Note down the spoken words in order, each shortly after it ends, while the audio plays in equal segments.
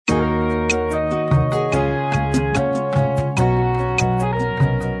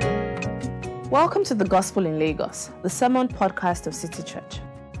Welcome to the Gospel in Lagos, the sermon podcast of City Church.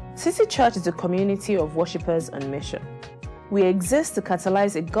 City Church is a community of worshippers on mission. We exist to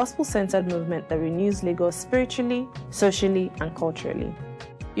catalyze a gospel-centered movement that renews Lagos spiritually, socially, and culturally.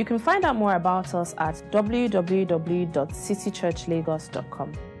 You can find out more about us at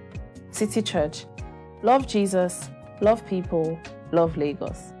www.citychurchlagos.com. City Church. Love Jesus, love people, love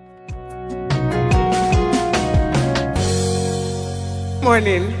Lagos.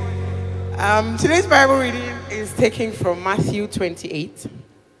 Morning. Today's Bible reading is taken from Matthew 28,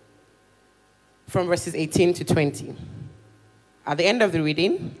 from verses 18 to 20. At the end of the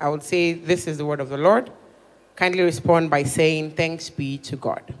reading, I would say, "This is the word of the Lord." Kindly respond by saying, "Thanks be to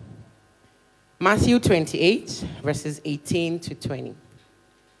God." Matthew 28, verses 18 to 20.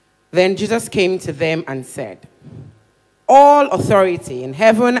 Then Jesus came to them and said, "All authority in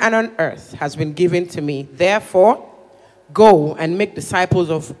heaven and on earth has been given to me. Therefore, go and make disciples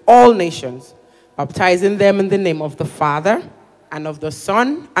of all nations, baptizing them in the name of the Father, and of the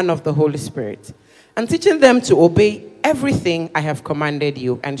Son, and of the Holy Spirit, and teaching them to obey everything I have commanded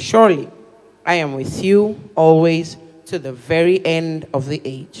you. And surely I am with you always to the very end of the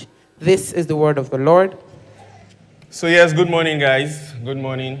age." This is the word of the Lord. So yes, good morning, guys. Good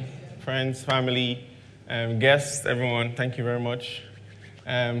morning, friends, family, guests, everyone. Thank you very much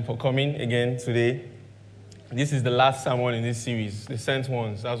for coming again today. This is the last sermon in this series, the Sent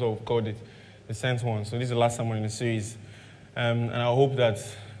Ones. That's what we've called it, the Sent Ones. So this is the last sermon in the series. And I hope that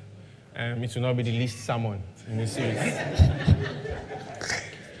it will not be the least sermon in the series.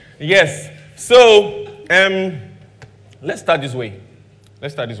 Yes. So let's start this way.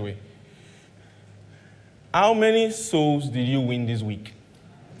 How many souls did you win this week?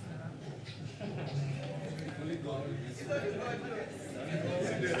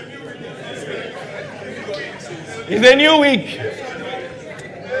 It's a new week.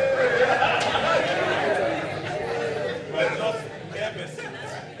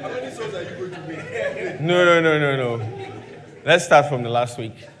 No. Let's start from the last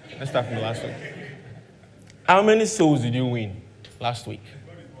week. How many souls did you win last week?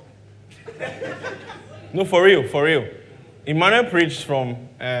 No, for real. Emmanuel preached from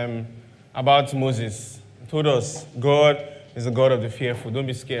about Moses. He told us God is the God of the fearful. Don't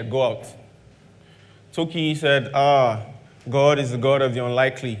be scared. Go out. Toki said, God is the God of the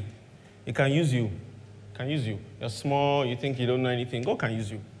unlikely. He can use you. You're small, you think you don't know anything. God can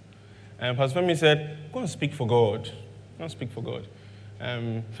use you. And Pastor Femi said, go and speak for God. First,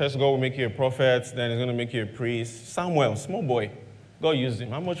 God will make you a prophet, then he's going to make you a priest. Samuel, small boy, God used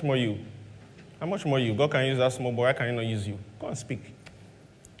him. How much more you? God can use that small boy. How can he not use you? Go and speak.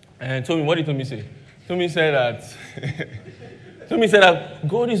 And Tommy, what did Tommy say? Tommy said that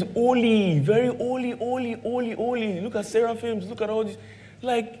God is holy, very holy. Look at seraphims, look at all this.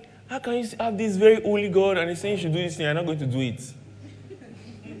 Like, how can you have this very holy God and he's saying you should do this thing and you're not going to do it?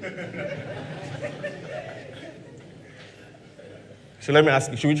 So let me ask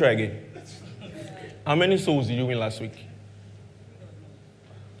you, should we try again? How many souls did you win last week?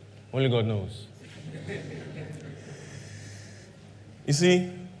 Only God knows. You see,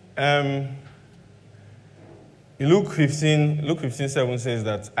 Luke 15:7 says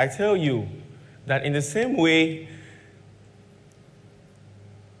that, "I tell you that in the same way,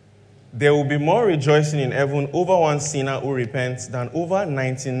 there will be more rejoicing in heaven over one sinner who repents than over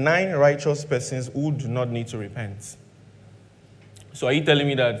 99 righteous persons who do not need to repent." So are you telling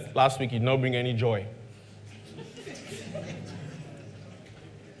me that last week did not bring any joy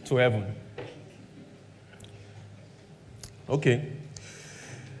to heaven? Okay.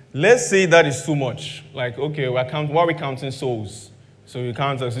 Let's say that is too much. Like, okay, why are we counting souls? So you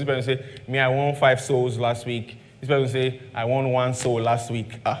count, so this person say, me, I won 5 souls last week. This person say, I won 1 soul last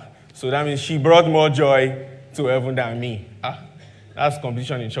week. So that means she brought more joy to heaven than me. That's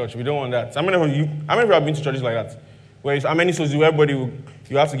competition in church. We don't want that. How many of you have been to churches like that? Where how many souls you have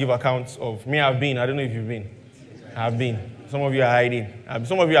to give accounts of? Me, I've been. I don't know if you've been. I've been. Some of you are hiding.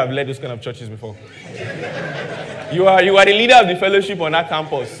 Some of you have led those kind of churches before. You are the leader of the fellowship on that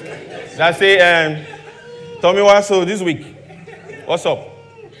campus. That say, Tommy, what so this week? What's up?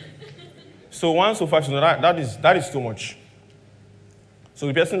 So 1 so 5, so that is too much. So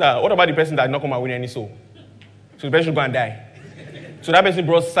what about the person that did not come and win any soul? So the person should go and die. So that person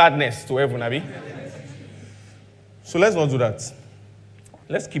brought sadness to heaven, Abi. So let's not do that.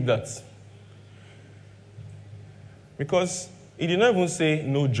 Let's keep that. Because he did not even say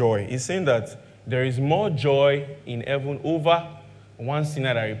no joy. He's saying that there is more joy in heaven over one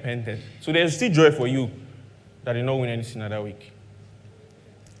sinner that repented. So there's still joy for you that did not win any sinner that week.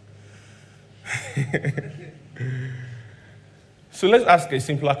 So let's ask a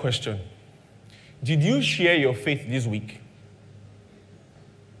simpler question. Did you share your faith this week?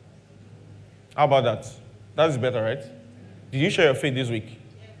 How about that? That is better, right? Did you share your faith this week?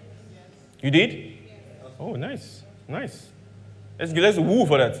 You did? Yes. Oh, nice. Nice. Let's woo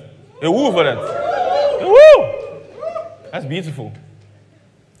for that. A woo for that. A woo! That's beautiful.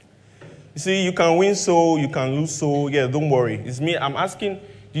 You see, you can win soul, you can lose soul. Yeah, don't worry. It's me. I'm asking,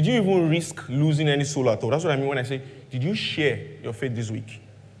 did you even risk losing any soul at all? That's what I mean when I say, did you share your faith this week?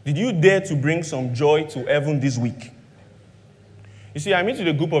 Did you dare to bring some joy to heaven this week? You see, I meet with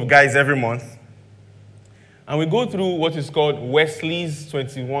a group of guys every month, and we go through what is called Wesley's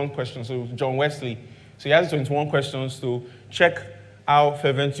 21 questions. So John Wesley, so he has 21 questions to check how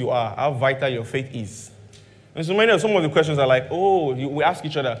fervent you are, how vital your faith is. And so some of the questions are like, we ask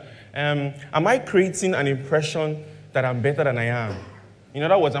each other, am I creating an impression that I'm better than I am? In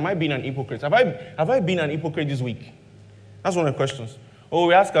other words, am I being an hypocrite? Have I been an hypocrite this week? That's one of the questions. Or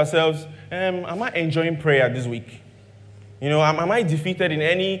we ask ourselves, am I enjoying prayer this week? Am I defeated in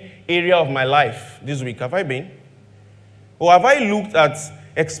any area of my life this week? Have I been? Or have I looked at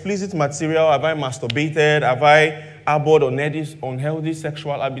explicit material? Have I masturbated? Have I harbored unhealthy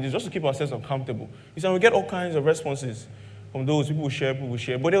sexual habits? Just to keep ourselves uncomfortable. You see, we get all kinds of responses from those. People share.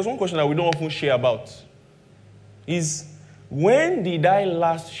 But there's one question that we don't often share about. Is, when did I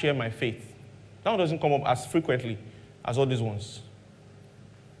last share my faith? That one doesn't come up as frequently as all these ones.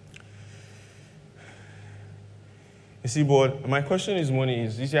 You see, but my question this morning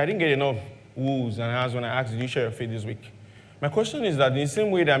is, you see, I didn't get enough woos and ahs when I asked, did you share your faith this week? My question is that in the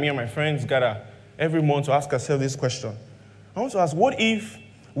same way that me and my friends gather every month to ask ourselves this question, I want to ask, what if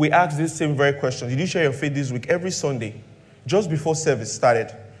we ask this same very question, did you share your faith this week, every Sunday, just before service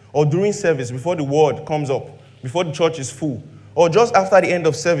started, or during service, before the word comes up, before the church is full, or just after the end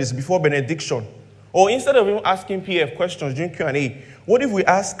of service, before benediction, or instead of even asking PF questions during Q&A, what if we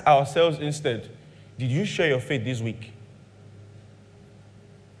ask ourselves instead, did you share your faith this week?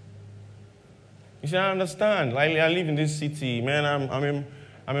 You see, I understand. I live in this city. Man,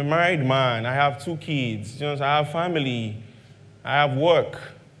 I'm a married man. I have 2 kids. I have family. I have work.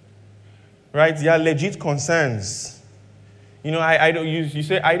 Right? There are legit concerns. You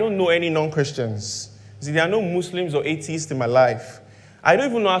say, I don't know any non-Christians. You see, there are no Muslims or atheists in my life. I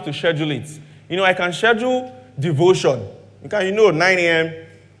don't even know how to schedule it. I can schedule devotion. 9 a.m.,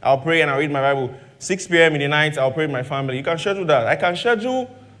 I'll pray and I'll read my Bible. 6 p.m. in the night, I'll pray with my family. You can schedule that. I can schedule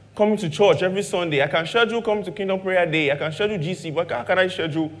coming to church every Sunday. I can schedule coming to Kingdom Prayer Day. I can schedule GC, but how can I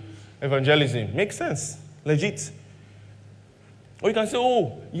schedule evangelism? Makes sense. Legit. Or you can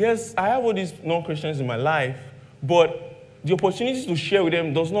say, yes, I have all these non-Christians in my life, but the opportunity to share with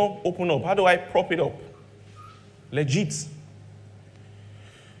them does not open up. How do I prop it up? Legit.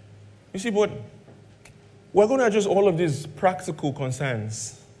 You see, but we're going to address all of these practical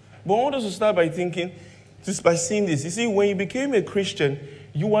concerns. But I want us to start by thinking, just by seeing this. You see, when you became a Christian,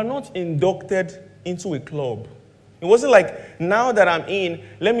 you were not inducted into a club. It wasn't like, now that I'm in,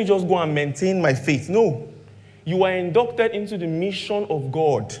 let me just go and maintain my faith. No. You were inducted into the mission of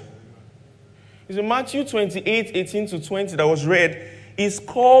God. It's in Matthew 28, 18 to 20 that was read. It's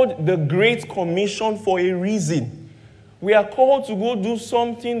called the Great Commission for a reason. We are called to go do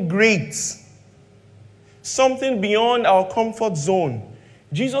something great. Something beyond our comfort zone.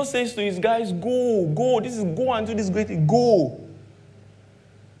 Jesus says to his guys, go. Go and do this great thing. Go.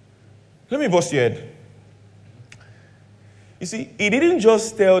 Let me bust your head. You see, he didn't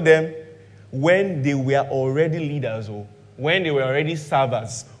just tell them when they were already leaders or when they were already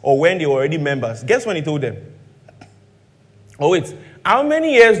servers or when they were already members. Guess when he told them? Oh, wait. How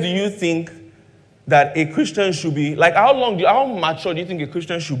many years do you think that a Christian should be? Like, how mature do you think a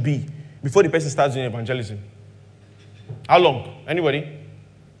Christian should be before the person starts doing evangelism? How long? Anybody?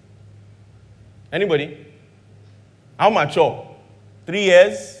 How mature? 3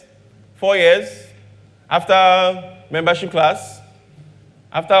 years? 4 years? After membership class?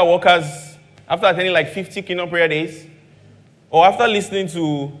 After workers? After attending like 50 Kingdom Prayer Days? Or after listening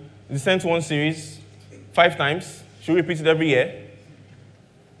to the Sent One series 5 times? Should we repeat it every year?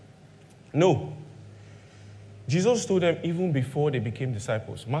 No. Jesus told them even before they became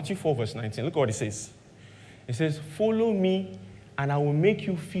disciples. Matthew 4 verse 19. Look what it says. It says, follow me and I will make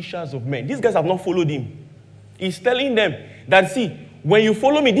you fishers of men. These guys have not followed him. He's telling them that, see, when you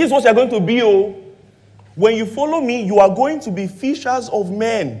follow me, this is what you're going to be. When you follow me, you are going to be fishers of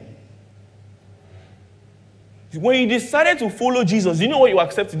men. When you decided to follow Jesus, you know what you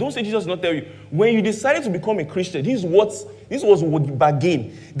accepted. Don't say Jesus did not tell you. When you decided to become a Christian, this was what you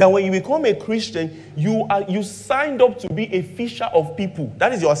bargained. That when you become a Christian, you signed up to be a fisher of people.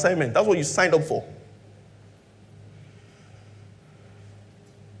 That is your assignment. That's what you signed up for.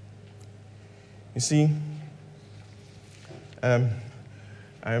 You see, I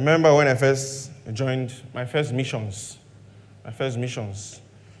remember when I first joined my first missions,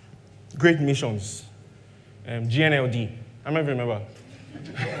 great missions, GNLD. I don't remember.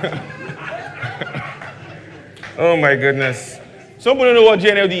 Oh my goodness. Some people don't know what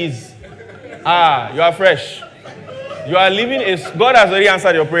GNLD is. You are fresh. You are living God has already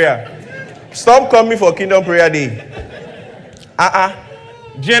answered your prayer. Stop coming for Kingdom Prayer Day.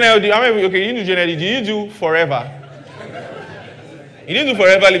 GNLD, okay, you do GNLD. Did you do Forever? You didn't do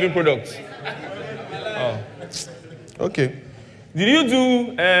Forever Living Products. Oh. Okay. Did you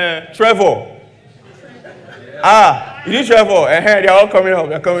do Trevor? You did Trevor. They're all coming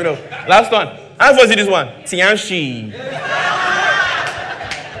up. Last one. How was it this one? Tianchi.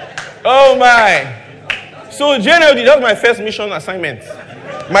 Oh my. So GNLD, that was my first mission assignment.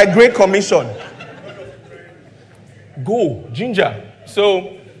 My great commission. Go, Ginger.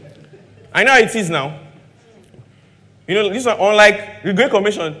 So, I know how it is now. You know, this one, unlike the Great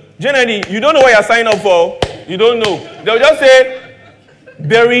Commission, generally, you don't know what you're signing up for. You don't know. They'll just say,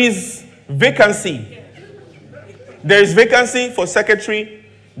 there is vacancy. There is vacancy for secretary.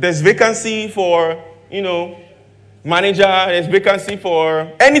 There's vacancy for, manager. There's vacancy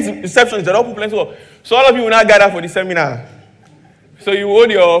for any receptionist. They don't put plenty of. So all of you will now gather for the seminar. So you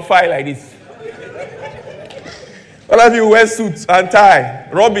hold your file like this. All of you wear suits and tie.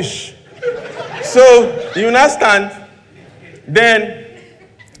 Rubbish. So you now stand. Then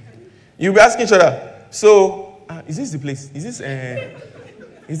you'll be asking each other, so is this the place? Is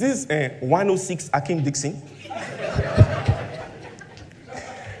this 106 Akim Dixon?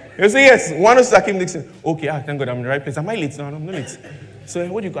 You say yes, 106 Akim Dixon. Okay, thank God I'm in the right place. Am I late? No, I'm not late. So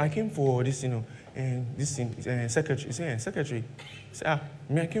what do you go? I came for this, this thing, secretary. You say, secretary. I say,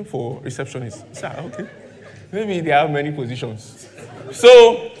 I came for receptionist. I say, okay. Maybe they have many positions.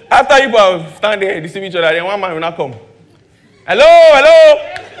 So after you stand there, deceive each other, then one man will not come. Hello.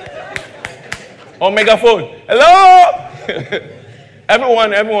 On megaphone. Hello.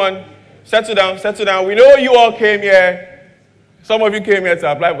 Everyone, settle down. We know you all came here. Some of you came here to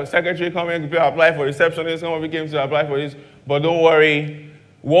apply for secretary, come here to apply for receptionist. Some of you came to apply for this. But don't worry,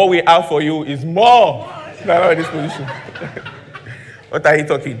 what we have for you is more than this position. What are you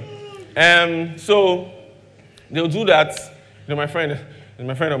talking? So they'll do that. My friend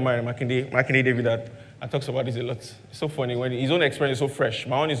of mine, Makinde David, that I talks about this a lot. It's so funny when his own experience is so fresh.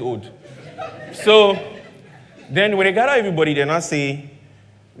 My own is old. So then when they gather everybody, they not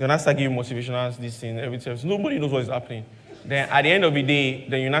start giving motivational this thing, everything. So nobody knows what is happening. Then at the end of the day,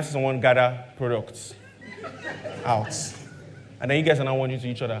 then you not see someone gather products out. And then you guys are now wondering to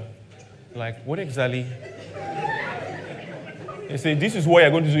each other, like, what exactly? They say, this is what you're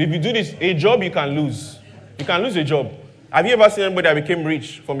going to do. If you do this, a job you can lose. You can lose a job. Have you ever seen anybody that became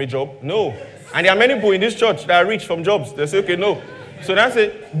rich from a job? No. And there are many people in this church that are rich from jobs. They say, okay, no. So that's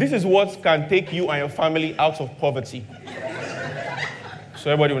it. This is what can take you and your family out of poverty. So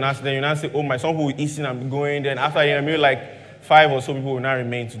everybody will ask, then you now say, oh, my son who is eating and going. Then after maybe like 5 or so people will now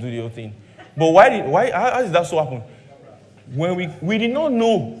remain to do the whole thing. But how did that so happen? When we did not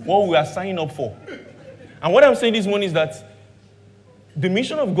know what we are signing up for. And what I'm saying this morning is that the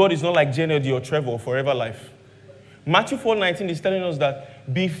mission of God is not like GNLD or Trevor or Forever Life. Matthew 4:19 is telling us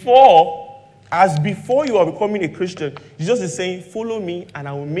that before you are becoming a Christian, Jesus is saying, follow me and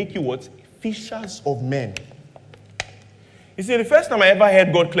I will make you what? Fishers of men. You see, the first time I ever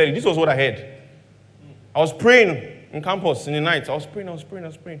heard God clearly, this was what I heard. I was praying in campus in the night. I was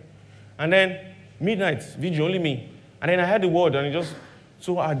praying. And then midnight, vigil, only me. And then I heard the word and it just,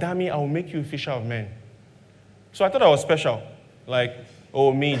 so Adami, I will make you a fisher of men. So I thought I was special. Like,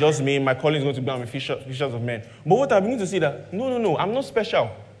 oh, just me, my calling is going to be fishers of men. But what I begin to see that, no, I'm not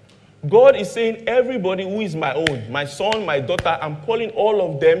special. God is saying everybody who is my own, my son, my daughter, I'm calling all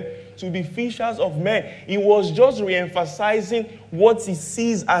of them to be fishers of men. He was just re-emphasizing what he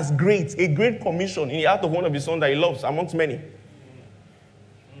sees as great, a great commission in the heart of one of his sons that he loves amongst many.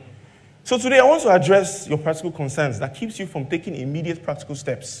 So today I want to address your practical concerns that keeps you from taking immediate practical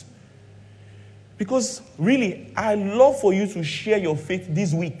steps. Because really, I love for you to share your faith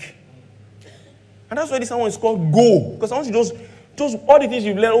this week. And that's why this one is called Go. Because I want you to just all the things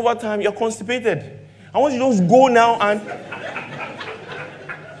you've learned over time, you're constipated. I want you to just go now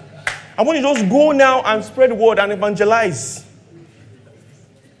and spread the word and evangelize.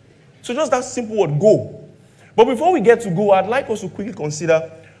 So just that simple word, go. But before we get to go, I'd like us to quickly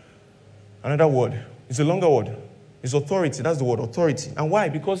consider another word. It's a longer word. It's authority. That's the word, authority. And why?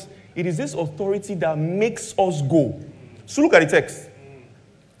 Because it is this authority that makes us go. So look at the text.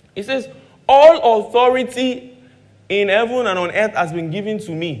 It says, all authority in heaven and on earth has been given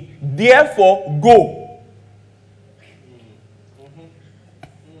to me. Therefore, go.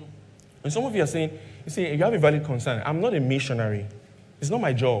 And some of you are saying, you have a valid concern. I'm not a missionary. It's not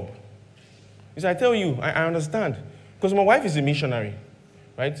my job. I tell you, I understand. Because my wife is a missionary,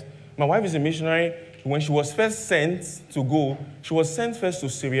 right? My wife is a missionary. When she was first sent to go, she was sent first to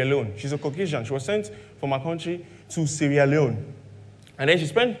Sierra Leone. She's a Caucasian. She was sent from our country to Sierra Leone. And then she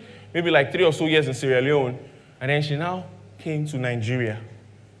spent maybe like 3 or so years in Sierra Leone. And then she now came to Nigeria.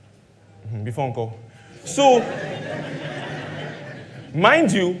 Before uncle. So,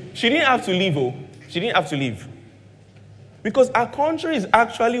 mind you, she didn't have to leave. She didn't have to leave. Because our country is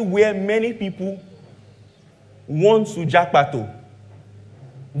actually where many people want to jackpot.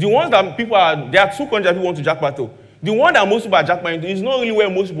 The ones that people are, there are 2 countries that people want to jackpot. The one that most people are jackpotting is not really where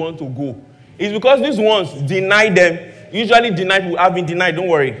most people want to go. It's because these ones deny them. Usually deny people. I've been denied, don't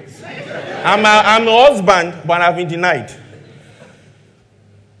worry. I'm a husband, but I've been denied.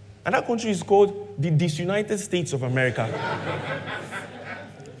 And that country is called the Disunited States of America.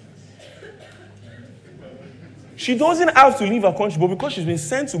 She doesn't have to leave her country, but because she's been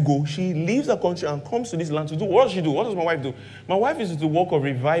sent to go, she leaves her country and comes to this land to do. What does she do? What does my wife do? My wife is the work of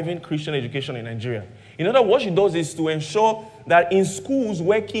reviving Christian education in Nigeria. In other words, what she does is to ensure that in schools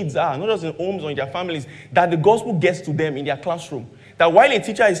where kids are, not just in homes or in their families, that the gospel gets to them in their classroom. That while a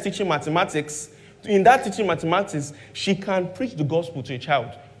teacher is teaching mathematics, in that teaching mathematics, she can preach the gospel to a child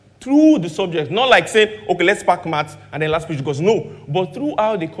through the subject. Not like saying, okay, let's pack maths and then let's preach the gospel. No, but through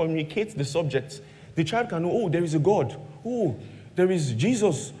how they communicate the subject. The child can know, oh, there is a God. Oh, there is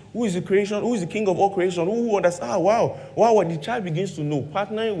Jesus, who is the creation, who is the king of all creation, who understands. Wow. The child begins to know,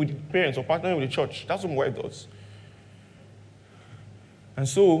 partnering with the parents or partnering with the church. That's what my wife does. And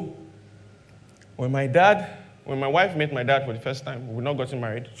so, when my wife met my dad for the first time, we had not gotten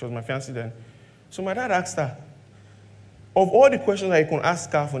married. She was my fiancée then. So my dad asked her, of all the questions I could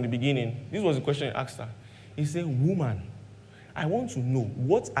ask her from the beginning, this was the question he asked her. He said, woman, I want to know,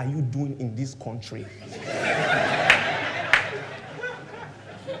 what are you doing in this country?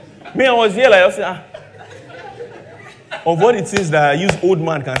 Me, I was here like, I said, of what it is that I use old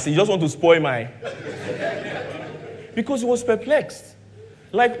man can say, you just want to spoil my... Because he was perplexed.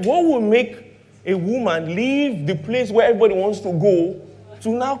 Like, what will make a woman leave the place where everybody wants to go to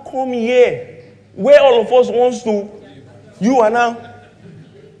now come here, where all of us wants to... You are now...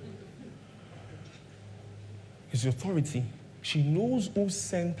 It's the authority. She knows who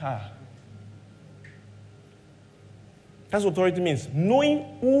sent her. That's what authority means.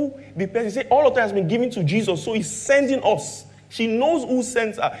 Knowing who the person. Say, all authority has been given to Jesus, so he's sending us. She knows who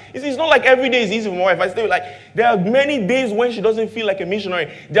sends her. It's not like every day is easy for my wife. I stay like, there are many days when she doesn't feel like a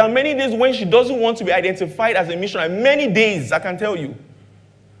missionary. There are many days when she doesn't want to be identified as a missionary. Many days, I can tell you.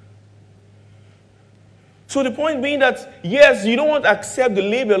 So the point being that, yes, you don't want to accept the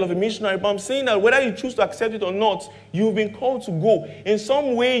label of a missionary, but I'm saying that whether you choose to accept it or not, you've been called to go. In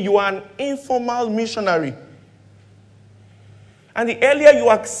some way, you are an informal missionary. And the earlier you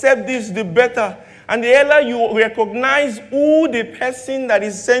accept this, the better. And the earlier you recognize who the person that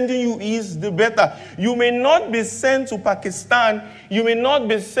is sending you is, the better. You may not be sent to Pakistan, you may not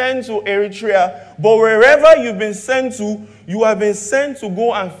be sent to Eritrea, but wherever you've been sent to, you have been sent to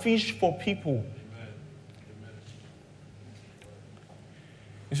go and fish for people.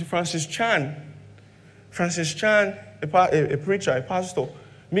 You see, Francis Chan, a preacher, a pastor,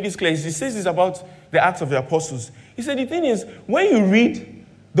 made this clear. He says this about the Acts of the Apostles. He said, the thing is, when you read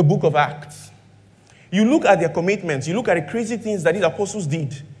the book of Acts, you look at their commitments, you look at the crazy things that these apostles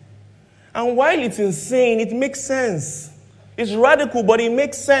did. And while it's insane, it makes sense. It's radical, but it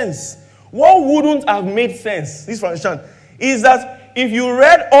makes sense. What wouldn't have made sense, this Francis Chan, is that if you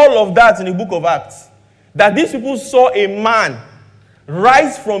read all of that in the book of Acts, that these people saw a man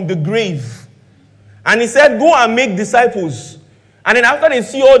rise from the grave. And he said, go and make disciples. And then after they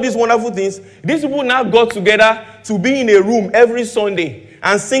see all these wonderful things, these people now got together to be in a room every Sunday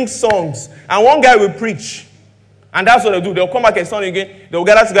and sing songs. And one guy will preach. And that's what they'll do. They'll come back and Sunday again. They'll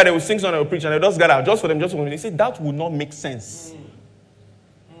gather together, they will sing songs, and they'll preach. And they'll just gather just for them, just for them. They say, that would not make sense.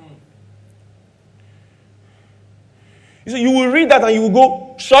 You see, you will read that and you will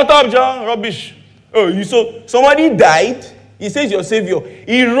go, shut up, John, rubbish. Oh, you saw somebody died. He says your savior.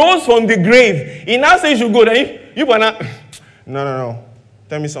 He rose from the grave. He now says you should go. Then you cannot. No.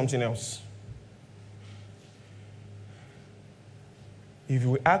 Tell me something else. If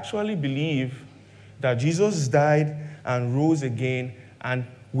you actually believe that Jesus died and rose again, and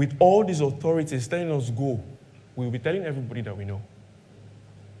with all these authorities telling us go, we will be telling everybody that we know.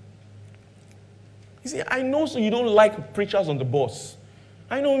 You see, I know so you don't like preachers on the bus.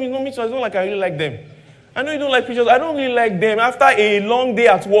 I know me too. It's not like I really like them. I know you don't like preachers. I don't really like them. After a long day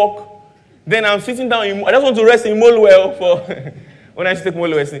at work, then I'm sitting down. I just want to rest in Molwell for when I take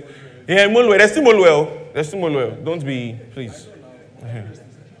Molwell. Yeah, Molwell. There's still Molwell. There's still Molwell. Don't be, please.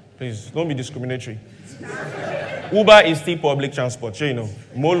 Please, don't be discriminatory. Uber is still public transport. Sure, you know.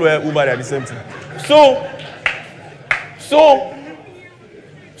 Molwell, Uber, they're the same thing. So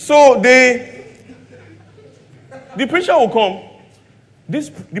the preacher will come.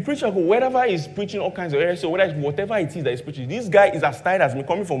 The preacher will, wherever he's preaching all kinds of areas, so whatever it is that he's preaching, this guy is as tired as me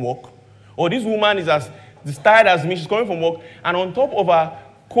coming from work, or this woman is as tired as me, she's coming from work, and on top of her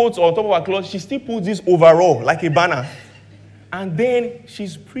coat or on top of her clothes, she still puts this overall like a banner. And then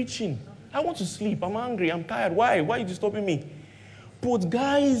she's preaching. I want to sleep. I'm hungry. I'm tired. Why? Why are you disturbing me? But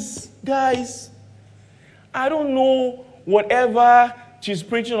guys, I don't know whatever she's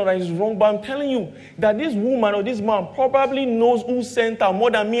preaching or that is wrong, but I'm telling you that this woman or this man probably knows who sent her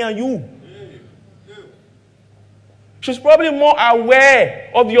more than me and you. She's probably more aware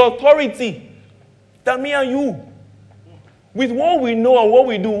of the authority than me and you. With what we know and what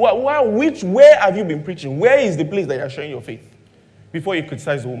we do, where have you been preaching? Where is the place that you're showing your faith before you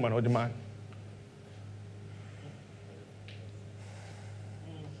criticize the woman or the man?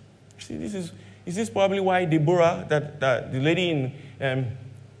 See, is this probably why Deborah, that the lady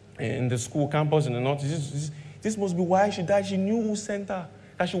in the school campus in the north, this must be why she died. She knew who sent her.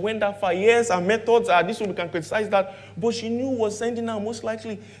 That she went that far. Yes, her methods are this one, we can criticize that. But she knew who was sending her most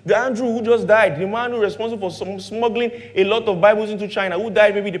likely. The Andrew who just died, the man who was responsible for smuggling a lot of Bibles into China, who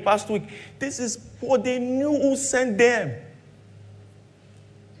died maybe the past week. This is what they knew who sent them.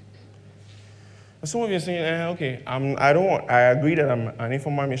 Some of you are saying, okay, I agree that I'm an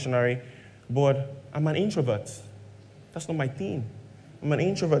informal missionary, but I'm an introvert. That's not my thing. I'm an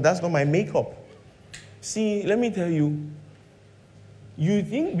introvert. That's not my makeup. See, let me tell you, you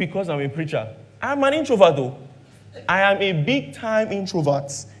think because I'm a preacher, I'm an introvert though. I am a big-time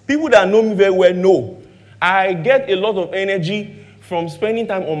introvert. People that know me very well know. I get a lot of energy from spending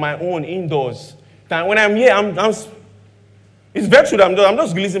time on my own indoors. When I'm here, it's virtual. I'm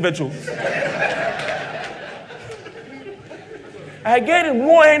just releasing virtual. I get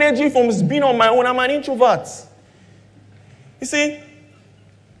more energy from being on my own. I'm an introvert. You see,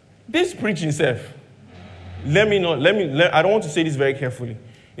 this preaching self, I don't want to say this very carefully.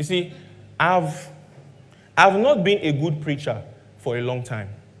 You see, I've not been a good preacher for a long time,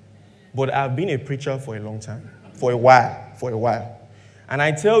 but I've been a preacher for a long time, for a while. And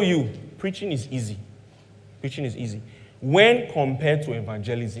I tell you, preaching is easy. Preaching is easy. When compared to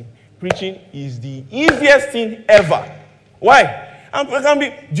evangelism, preaching is the easiest thing ever. Why?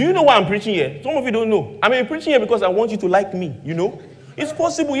 Do you know why I'm preaching here? Some of you don't know. I'm preaching here because I want you to like me, you know? It's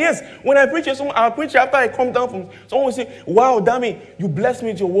possible, yes. When I preach here, I'll preach after I come down from, someone will say, wow, Dami, you blessed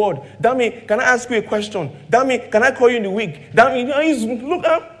me with your word. Dami, can I ask you a question? Dami, can I call you in the week? Dami,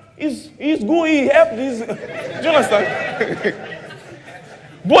 he's good, he helped. Do you understand?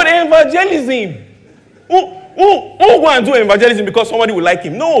 But evangelism, who go and do evangelism because somebody will like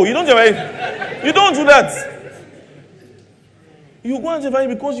him? No, you don't do that. You go and evangelize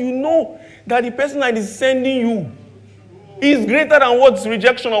because you know that the person that is sending you is greater than what's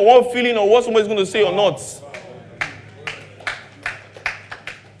rejection or what feeling or what somebody's going to say or not.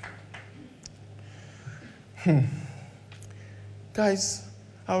 Guys,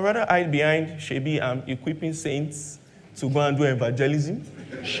 I'd rather hide behind Shebi, I'm equipping saints to go and do evangelism.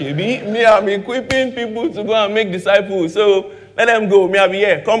 Shebi, me, I'm equipping people to go and make disciples. So let them go. Me, I'll be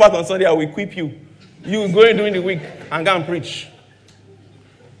here. Come back on Sunday, I will equip you. You go in during the week and go and preach.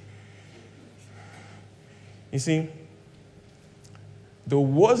 You see, the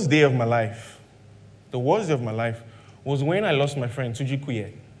worst day of my life was when I lost my friend, Tunji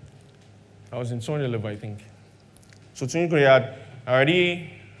Kuye. I was in 20 level, I think. So Tunji Kuye had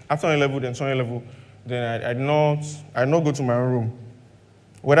already, after 20 level, then 20 level, then I did not go to my own room.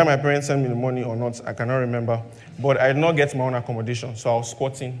 Whether my parents sent me the money or not, I cannot remember. But I did not get my own accommodation, so I was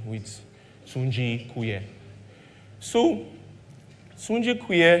squatting with Tunji Kuye. So Tunji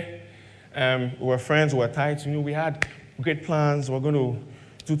Kuye, we were friends, we were tight. We had great plans. We were going to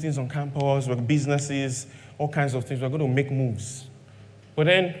do things on campus, we were businesses, all kinds of things. We were going to make moves. But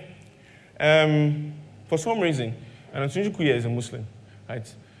then, for some reason, and Tunji Kuye is a Muslim,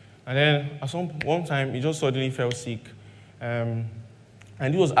 right? And then at one time, he just suddenly fell sick. And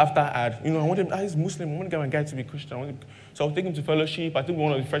it was after he's Muslim, I want to get my guy to be Christian. So I was taking him to fellowship. I think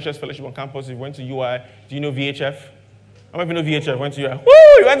one of the freshest fellowship on campus. He went to UI. Do you know VHF? I don't know if you know VHF. Went to UI.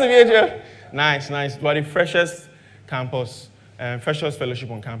 Woo! You went to VHF. Nice. But the freshest campus, freshest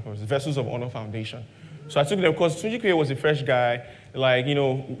fellowship on campus, Vessels of Honor Foundation. So I took them because Tunji Kuye was a fresh guy. like,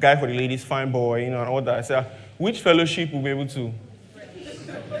 guy for the ladies, fine boy, and all that. I said, which fellowship will be able to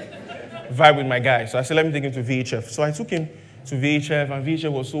vibe with my guy? So I said, let me take him to VHF. So I took him to VHF, and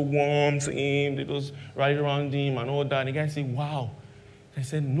VHF was so warm to him. They just rallied around him and all that. And the guy said, wow. I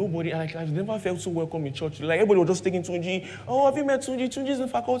said, nobody, I've never felt so welcome in church. Like, everybody was just taking Tunji. Oh, have you met Tunji? Tunji's in the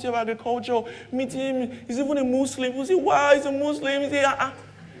Faculty of Agriculture. Meet him. He's even a Muslim. You say, wow, he's a Muslim. He say,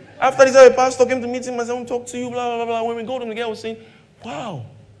 After this, a pastor came to meet him. I said, I want to talk to you, blah, blah, blah. When we got him, the guy was saying, wow,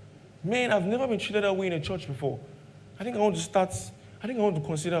 man, I've never been treated that way in a church before. I think I want to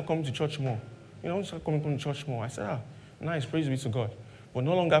consider coming to church more. I want to start coming to church more. I said, nice, praise be to God. But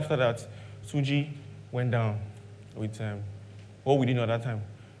no long after that, Tunji went down with what we didn't know at that time,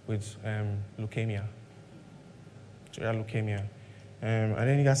 with leukemia. So he had leukemia. And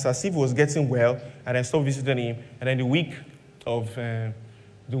then he got as if he was getting well, and I stopped visiting him. And then the week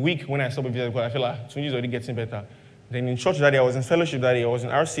when I stopped visiting him, I feel like Tunji is already getting better. Then in church that day, I was in fellowship that day. I was in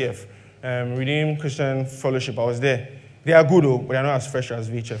RCF, Redeemed Christian Fellowship. I was there. They are good, though, but they're not as fresh as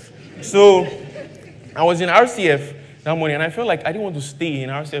VHF. So I was in RCF that morning, and I felt like I didn't want to stay in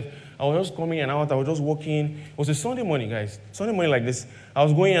RCF. I was just coming and out. I was just walking. It was a Sunday morning, guys. Sunday morning like this. I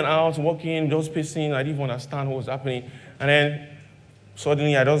was going and out, walking, just pacing. I didn't even understand what was happening. And then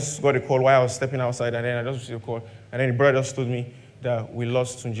suddenly I just got a call while I was stepping outside. And then I just received a call. And then the brother just told me that we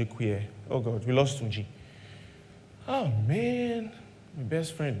lost Tunji Queer. Oh, God, we lost Tunji. Oh, man. My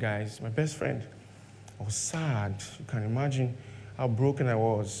best friend, guys. My best friend. I was sad. You can imagine how broken I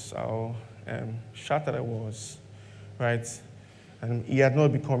was, how shattered I was, right? And he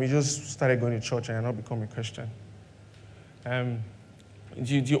just started going to church and had not become a Christian.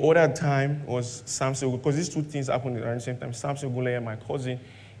 The other time was Samson, because these two things happened at the same time. Samson Guleye, my cousin,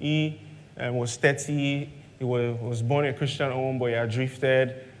 he was 30. He was born in a Christian home, but he had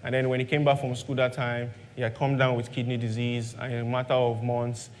drifted. And then when he came back from school that time, he had come down with kidney disease. And in a matter of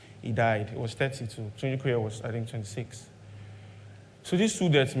months, he died. He was 32. Tunji Queer was, I think, 26. So these two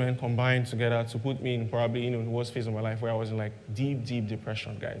deaths, man, combined together to put me in probably, the worst phase of my life where I was in like deep, deep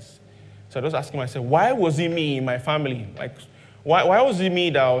depression, guys. So I was asking myself, why was it me in my family? Like, why was it me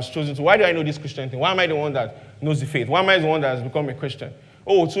that I was chosen to? Why do I know this Christian thing? Why am I the one that knows the faith? Why am I the one that has become a Christian?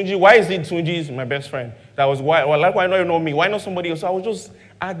 Oh, Tunji, why is it Tunji's my best friend? That was why. Well, like, why not you know me? Why not somebody else? So I was just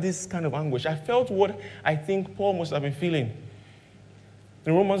at this kind of anguish. I felt what I think Paul must have been feeling.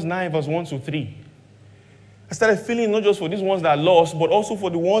 In Romans 9, verse 1 to 3. I started feeling not just for these ones that are lost, but also for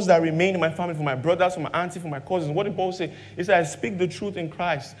the ones that remain in my family, for my brothers, for my auntie, for my cousins. What did Paul say? He said, I speak the truth in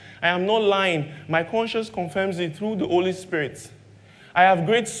Christ. I am not lying. My conscience confirms it through the Holy Spirit. I have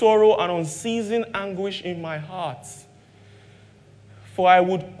great sorrow and unceasing anguish in my heart. For I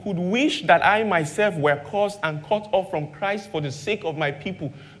could wish that I myself were cursed and cut off from Christ for the sake of my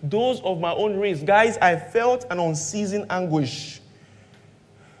people, those of my own race. Guys, I felt an unceasing anguish.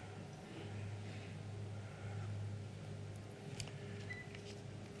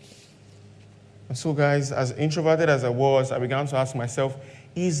 And so, guys, as introverted as I was, I began to ask myself,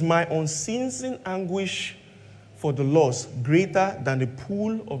 is my unceasing anguish for the loss greater than the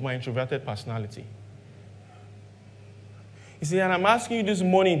pool of my introverted personality? You see, and I'm asking you this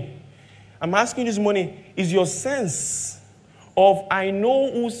morning, is your sense of I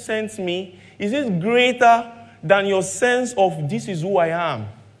know who sent me, is it greater than your sense of this is who I am?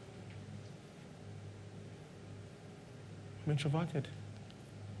 I'm introverted.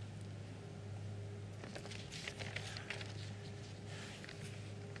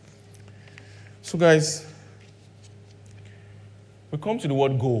 So guys, we come to the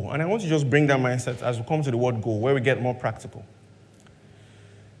word go, and I want to just bring that mindset as we come to the word go, where we get more practical.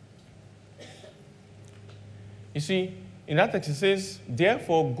 You see, in that text it says,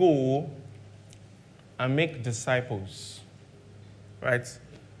 therefore go and make disciples, right,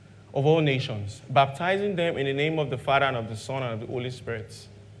 of all nations, baptizing them in the name of the Father and of the Son and of the Holy Spirit,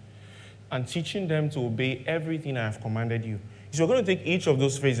 and teaching them to obey everything I have commanded you. So we're going to take each of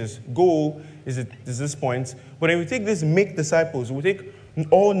those phrases. Go is this point. But then we take this make disciples. We'll take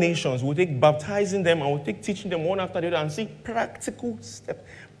all nations. We'll take baptizing them. And we'll take teaching them one after the other and see practical steps,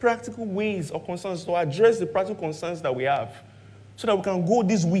 practical ways or concerns to address the practical concerns that we have so that we can go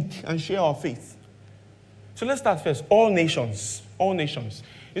this week and share our faith. So let's start first. All nations. All nations.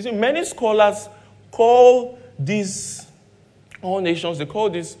 You see, many scholars call these all nations, they call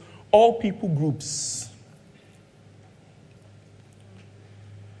this all people groups.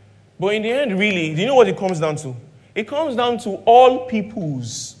 But in the end, really, do you know what it comes down to? It comes down to all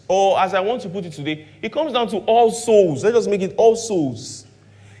peoples, or as I want to put it today, it comes down to all souls. Let us make it all souls.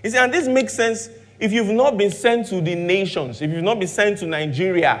 You see, and this makes sense if you've not been sent to the nations, if you've not been sent to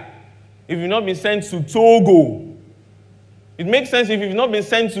Nigeria, if you've not been sent to Togo. It makes sense if you've not been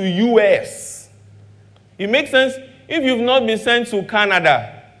sent to US. It makes sense if you've not been sent to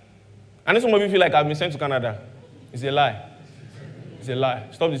Canada. I know some of you feel like I've been sent to Canada. It's a lie. It's a lie.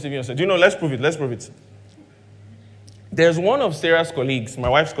 Stop deceiving yourself. Do you know? Let's prove it. Let's prove it. There's one of Sarah's colleagues, my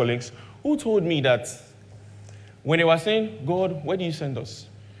wife's colleagues, who told me that when they were saying, God, where do you send us?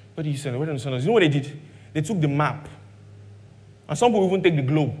 Where do you send us? Where do you send us? You know what they did? They took the map. And some people even take the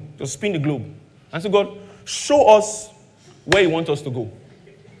globe, just spin the globe. And say, God, show us where you want us to go.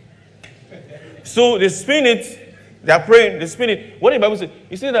 So they spin it, they are praying, they spin it. What did the Bible say?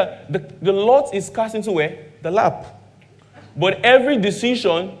 You see that the lot is cast into where? The lap. But every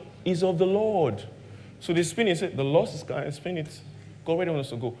decision is of the Lord. So they spin it, say, the lot is cast, spin it. God, where do you want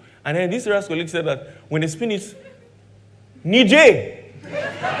us to go? And then this Sarah's colleague said that when they spin it, Nije.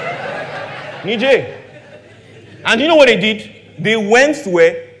 Nije. And you know what they did? They went to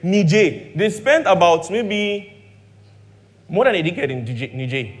where? Nije. They spent about maybe more than a decade in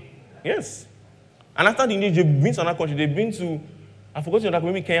Nije. Yes. And after the Nije, they've been to another country. They've been to, I forgot to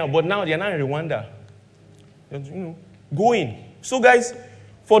maybe Kenya, but now they are not in Rwanda. Going. So guys,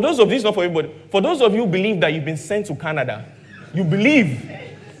 for those of this, not for everybody, for those of you who believe that you've been sent to Canada, you believe,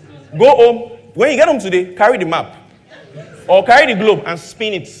 go home. When you get home today, carry the map. Or carry the globe and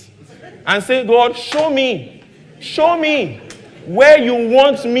spin it. And say, God, show me where you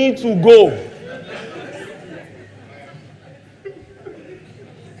want me to go.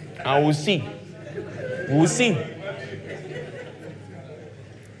 And we'll see. We'll see.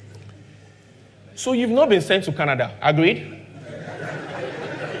 So you've not been sent to Canada, agreed?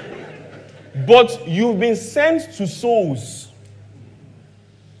 But you've been sent to souls.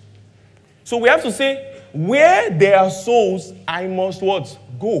 So we have to say, where there are souls, I must what?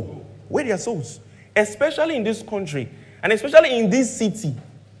 Go. Where there are souls. Especially in this country, and especially in this city,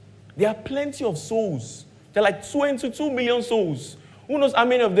 there are plenty of souls. There are like 22 million souls. Who knows how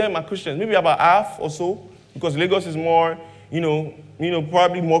many of them are Christians? Maybe about half or so, because Lagos is more,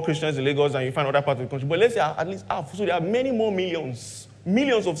 probably more Christians in Lagos than you find other parts of the country. But let's say at least half. So there are many more millions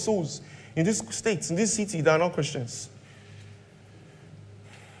of souls in this state, in this city that are not Christians.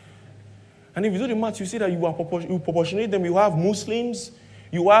 And if you do the math, you see that you proportionate them. You have Muslims,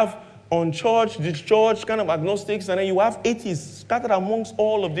 you have unchurched, discharged, kind of agnostics, and then you have atheists scattered amongst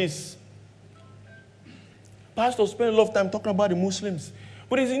all of this. Pastors spend a lot of time talking about the Muslims.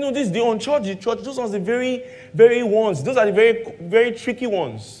 But this the unchurched, the church, those are the very, very ones. Those are the very, very tricky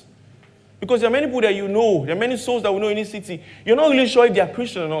ones. Because there are many people that you know, there are many souls that we know in this city. You're not really sure if they are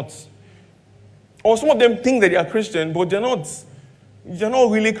Christian or not. Or some of them think that they are Christian, but they're not. They're not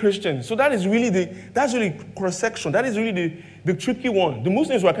really Christian. So that's really cross-section. That is really the tricky one. The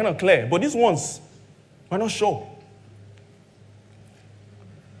Muslims were kind of clear, but these ones, we're not sure.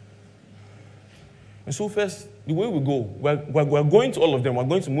 And so first, the way we go, we're going to all of them. We're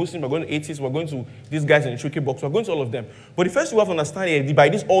going to Muslims, we're going to atheists, we're going to these guys in the tricky box. We're going to all of them. But the first you have to understand here, by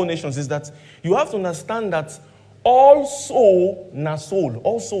these all nations, is that you have to understand that all soul na soul.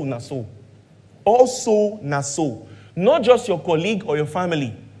 All soul na soul. All soul na soul. Not just your colleague or your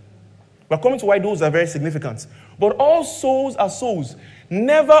family. We're coming to why those are very significant. But all souls are souls.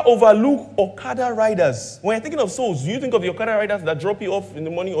 Never overlook Okada riders. When you're thinking of souls, do you think of the Okada riders that drop you off in the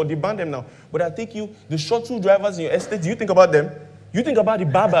morning or they ban them now? But I take you, the shuttle drivers in your estate, do you think about them? You think about the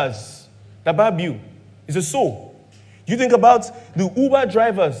barbers that barb you. It's a soul. You think about the Uber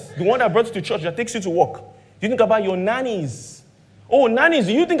drivers, the one that brought you to church that takes you to work. You think about your nannies. Oh, nannies,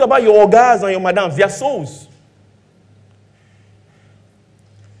 do you think about your ogas and your madams? They are souls.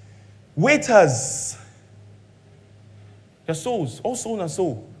 Waiters, they're souls. All soul and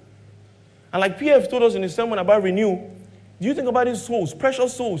soul. And like PF told us in his sermon about renew, do you think about these souls,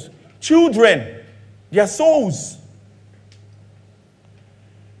 precious souls? Children, they are souls.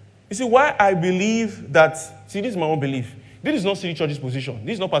 You see, why I believe that, this is my own belief. This is not City Church's position.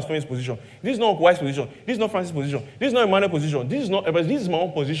 This is not Pastor Femi's position. This is not Wise position. This is not Francis' position. This is not Emmanuel's position. This is my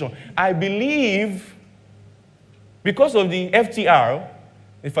own position. I believe, because of the FTR,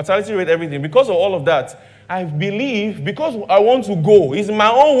 the fertility rate, everything, because of all of that, I believe, because I want to go, it's my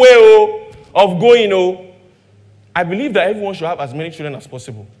own way of going, I believe that everyone should have as many children as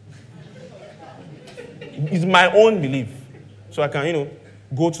possible. It's my own belief. So I can,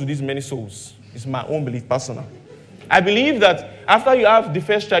 go to these many souls. It's my own belief, personal. I believe that after you have the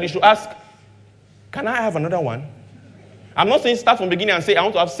first child, you should ask, can I have another one? I'm not saying start from the beginning and say, I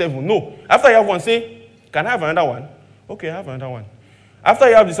want to have 7. No. After you have one, say, can I have another one? Okay, I have another one. After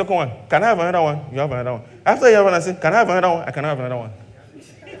you have the second one, can I have another one? You have another one. After you have one, I say, can I have another one? I can have another one.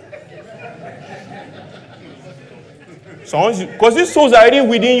 So, because these souls are already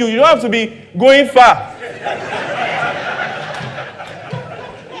within you, you don't have to be going far.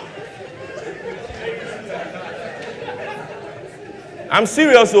 I'm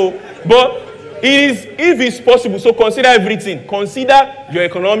serious, so. But it is, if it's possible, so consider everything. Consider your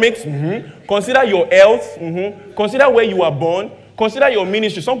economics. Consider your health. Consider where you are born. Consider your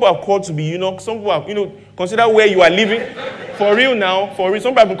ministry. Some people are called to be, some people are, consider where you are living. For real now, for real.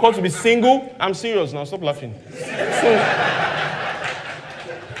 Some people have been called to be single. I'm serious now, stop laughing.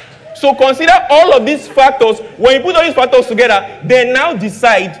 So consider all of these factors. When you put all these factors together, then now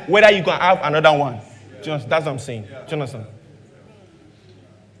decide whether you can have another one. That's what I'm saying. Do you understand?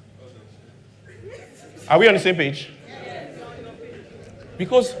 Are we on the same page?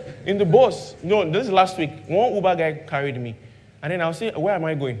 Because in the bus, this is last week, one Uber guy carried me. And then I'll say, where am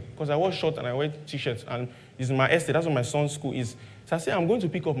I going? Because I was short and I wear t-shirts. And it's in my estate. That's where my son's school is. So I say, I'm going to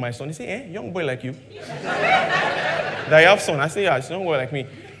pick up my son. He say, young boy like you. That I have son. I say, yeah, it's a young boy like me.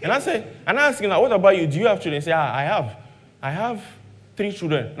 And I ask him, what about you? Do you have children? He say, I have. I have 3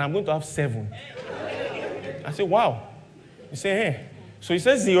 children. And I'm going to have 7. I say, wow. He say, hey. So he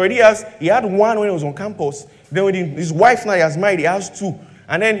says he had 1 when he was on campus. Then with his wife now he has married, he has 2.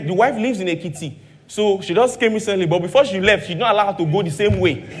 And then the wife lives in Ekiti. So she just came recently, but before she left, she did not allow her to go the same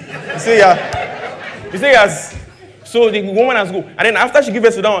way. He say, yeah. He say, yes. So the woman has to go. And then after she gives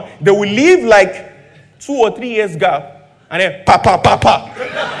birth to that one, they will leave like 2 or 3 years gap. And then, papa.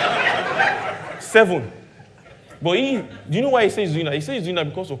 7. But do you know why he says he's doing that? He says he's doing that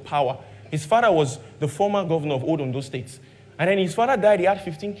because of power. His father was the former governor of Old Ondo State. And then his father died, he had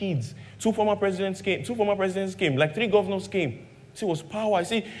 15 kids. 2 former presidents came, like 3 governors came. See, it was power. I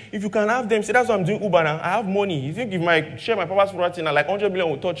see, if you can have them, see, that's why I'm doing Uber now. I have money. You think if I share my papa's property now, like 100 million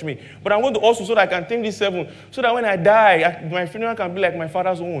will touch me. But I'm going to also so that I can take this 7, so that when I die, my funeral can be like my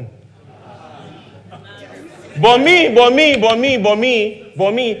father's own. But me,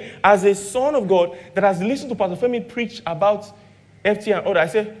 as a son of God that has listened to Pastor Femi preach about FT and order, I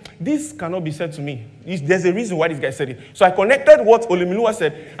said, this cannot be said to me. There's a reason why this guy said it. So I connected what Olemiluwa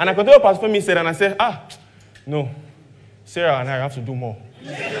said, and I connected what Pastor Femi said, and I said, no, Sarah and I have to do more.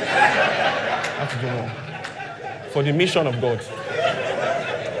 For the mission of God.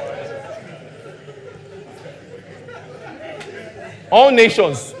 All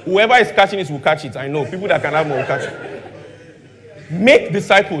nations, whoever is catching it will catch it. I know. People that can have more will catch it. Make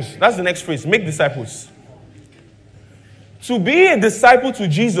disciples. That's the next phrase. Make disciples. To be a disciple to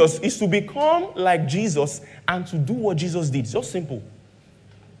Jesus is to become like Jesus and to do what Jesus did. It's just simple.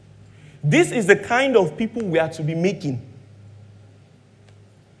 This is the kind of people we are to be making.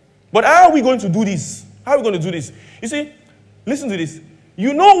 But how are we going to do this? How are we going to do this? You see, listen to this.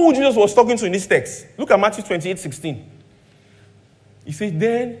 You know who Jesus was talking to in this text. Look at Matthew 28:16. He said,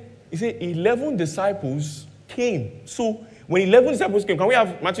 11 disciples came. So, when 11 disciples came, can we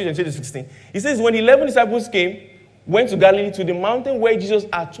have Matthew 28:16? He says, when 11 disciples came, went to Galilee, to the mountain where Jesus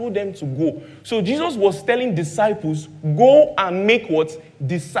had told them to go. So, Jesus was telling disciples, go and make what?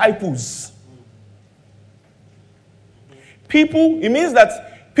 Disciples. It means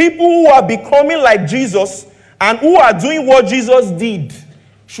that people who are becoming like Jesus and who are doing what Jesus did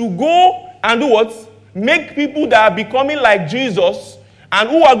should go and do what? Make people that are becoming like Jesus and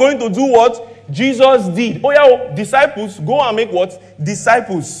who are going to do what Jesus did. Oh yeah, disciples, go and make what?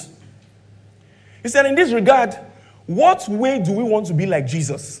 Disciples. He said, in this regard, what way do we want to be like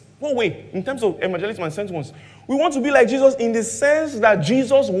Jesus? What way? In terms of evangelism and sentiments, we want to be like Jesus in the sense that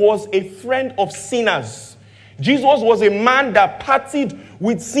Jesus was a friend of sinners. Jesus was a man that partied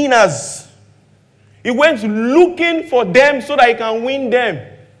with sinners. He went looking for them so that he can win them.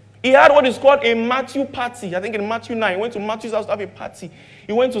 He had what is called a Matthew party. I think in Matthew 9, he went to Matthew's house to have a party.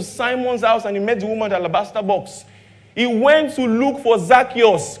 He went to Simon's house and he met the woman with the alabaster box. He went to look for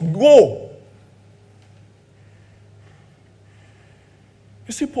Zacchaeus. Go.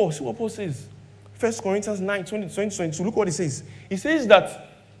 You see Paul. See what Paul says. 1 Corinthians 9, 20-22. Look what he says. He says that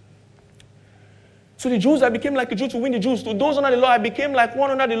to the Jews, I became like a Jew to win the Jews. To those under the law, I became like one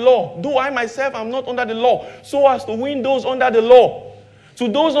under the law. Though I myself am not under the law, so as to win those under the law. To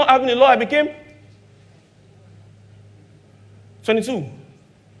those not having the law, I became 22.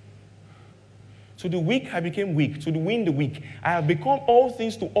 To the weak, I became weak. To win the weak, I have become all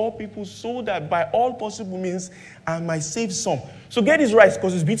things to all people so that by all possible means I might save some. So get this right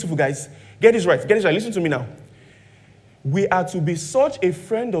because it's beautiful, guys. Get this right. Get this right. Listen to me now. We are to be such a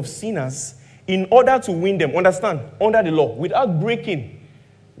friend of sinners in order to win them. Understand? Under the law. Without breaking.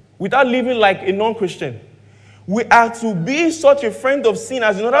 Without living like a non-Christian. We are to be such a friend of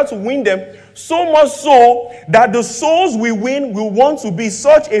sinners in order to win them, so much so that the souls we win will want to be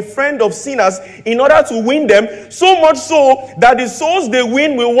such a friend of sinners in order to win them, so much so that the souls they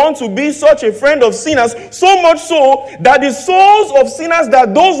win will want to be such a friend of sinners, so much so that the souls of sinners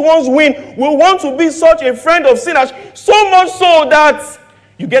that those ones win will want to be such a friend of sinners, so much so that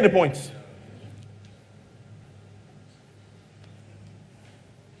you get the point.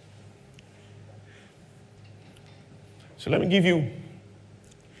 So let me give you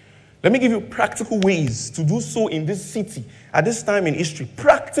practical ways to do so in this city at this time in history.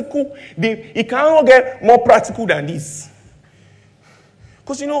 Practical. It cannot get more practical than this.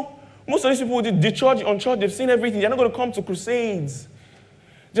 Because most of these people, the church, they've seen everything. They're not going to come to crusades.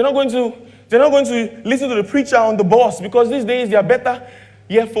 They're not going to listen to the preacher on the bus, because these days they are better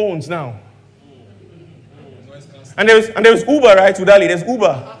earphones now. And there's Uber, right? Udali, there's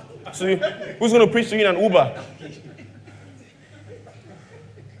Uber. So who's going to preach to you in an Uber?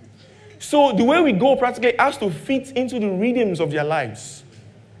 So the way we go practically has to fit into the rhythms of their lives.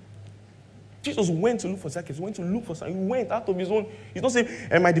 Jesus went to look for Zacchaeus, went to look for something. He went out of his own. He's not saying,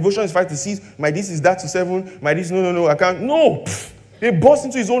 my devotion is 5 to 6, my this is that to 7, my this, no, I can't. No. They burst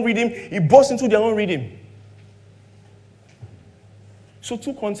into his own rhythm. He burst into their own rhythm. So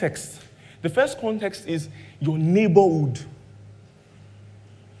 2 contexts. The first context is your neighborhood.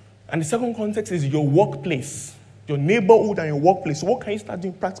 And the second context is your workplace. Your neighborhood and your workplace. So what can you start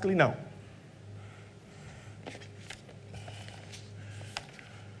doing practically now?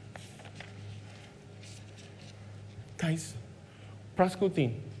 Guys, practical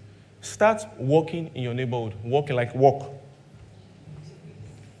thing. Start walking in your neighborhood. Walk.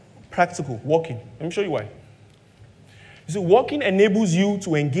 Practical, walking. Let me show you why. You see, walking enables you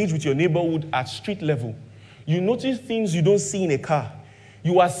to engage with your neighborhood at street level. You notice things you don't see in a car.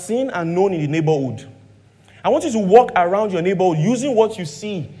 You are seen and known in the neighborhood. I want you to walk around your neighborhood using what you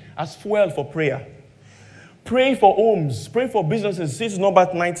see as fuel for prayer. Pray for homes. Pray for businesses. Since number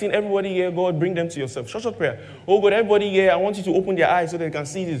 19, everybody here, God, bring them to yourself. Short prayer. Oh, God, everybody here, I want you to open their eyes so they can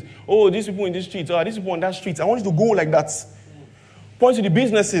see this. Oh, these people in this street. Oh, these people on that street. I want you to go like that. Point to the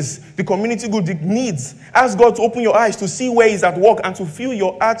businesses, the community good, the needs. Ask God to open your eyes to see where He's at work and to fill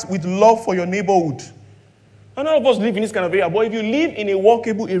your heart with love for your neighborhood. And none of us live in this kind of area, but if you live in a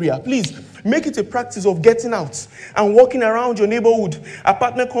walkable area, please make it a practice of getting out and walking around your neighborhood,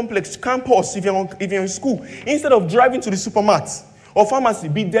 apartment complex, campus, if you're in school. Instead of driving to the supermarket or pharmacy,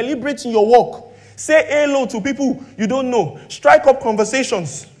 be deliberate in your walk. Say hello to people you don't know. Strike up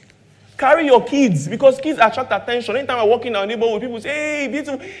conversations. Carry your kids, because kids attract attention. Anytime I walk in our neighborhood, people say, hey,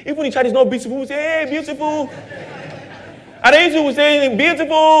 beautiful. Even the child is not beautiful, people say, hey, beautiful. And then you will say,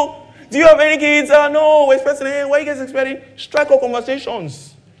 beautiful. Do you have any kids? No, we're expecting. Hey, what are you guys expecting? Strike up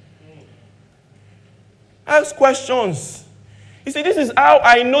conversations. Ask questions. You see, this is how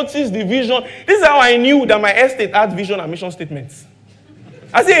I noticed the vision. This is how I knew that my estate had vision and mission statements.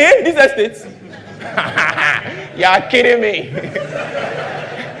 I say, hey, this estate? You are kidding me.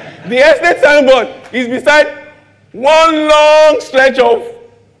 The estate signboard is beside one long stretch of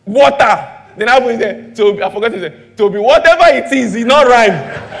water. Then I put it there. I forgot to say, to be whatever it is, it's not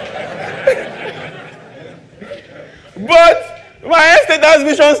rhyme. But my estate has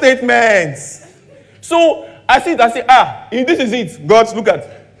vision statements. So I say, if this is it, God, look at.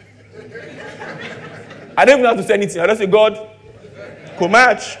 I don't even have to say anything. I just say, God, come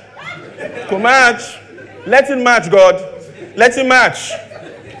match. Let it match, God. Let it match.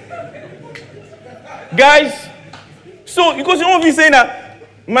 Guys, so because you won't be saying that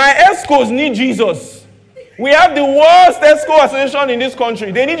my ESCOs need Jesus. We have the worst ESCO association in this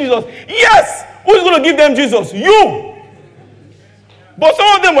country. They need Jesus. Yes! Who's going to give them Jesus? You! But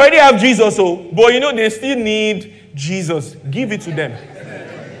some of them already have Jesus, but they still need Jesus. Give it to them.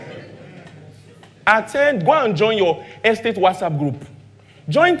 Go and join your estate WhatsApp group.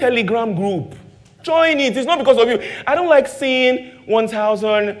 Join Telegram group. Join it. It's not because of you. I don't like seeing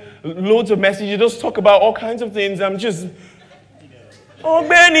 1,000 loads of messages. Just talk about all kinds of things. I'm just,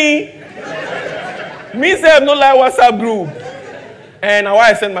 Benny. Me say I'm not like WhatsApp group. And now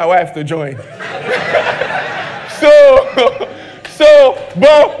I send my wife to join.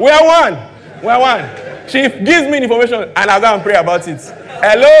 But we are one. She gives me information and I'll go and pray about it.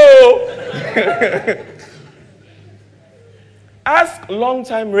 Hello. Ask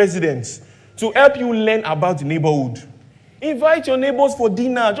long-time residents to help you learn about the neighborhood. Invite your neighbors for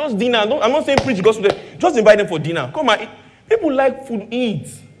dinner. Just dinner. I'm not saying preach the gospel. Just invite them for dinner. Come on. People like food, eat.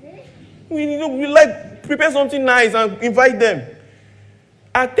 We like prepare something nice and invite them.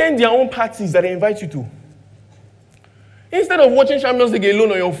 Attend their own parties that they invite you to. Instead of watching Champions League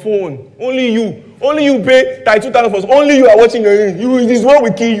alone on your phone, only you, Only you pay 32,000 for only you are watching your you this one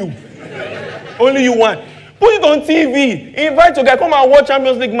will kill you. Only you want. Put it on TV. Invite your guy, come and watch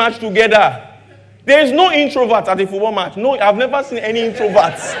Champions League match together. There is no introvert at a football match. No, I've never seen any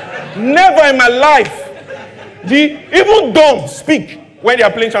introverts. Never in my life. Even dumb speak when they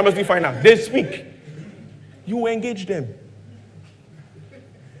are playing Champions League final. They speak. You engage them.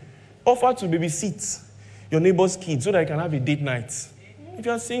 Offer to babysit your neighbor's kids so that you can have a date night. If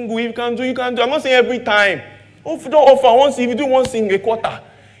you are single, you can do. I'm not saying every time. Don't offer once. If you do once in a quarter,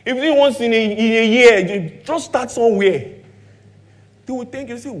 if you do once in a year, you just start somewhere. They will think,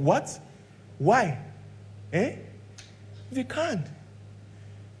 you say, what? Why? If you can't.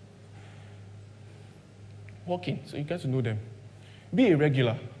 Walking, so you get to know them. Be a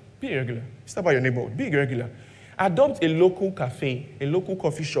regular. Be a regular. Start by your neighborhood. Be a regular. Adopt a local cafe, a local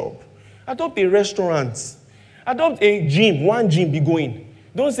coffee shop. Adopt a restaurant. Adopt a gym. One gym, be going.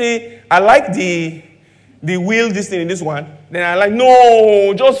 Don't say, I like the wheel, this thing, this one. Then I like,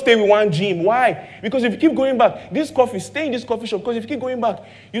 no, just stay with one gym. Why? Because if you keep going back, stay in this coffee shop. Because if you keep going back,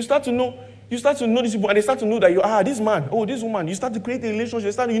 you start to know these people, and they start to know that this man, this woman. You start to create a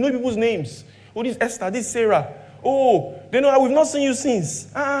relationship. You know people's names. This Esther, this Sarah. They know we've not seen you since.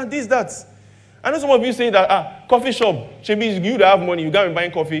 This, that. I know some of you say that, coffee shop, Shebi, you that have money, you got me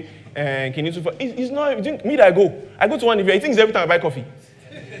buying coffee, and can you do it's not, me that I go to one, if he thinks every time I buy coffee.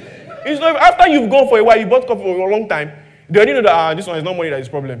 It's not, after you've gone for a while, you bought coffee for a long time, they already know that, this one is not money that is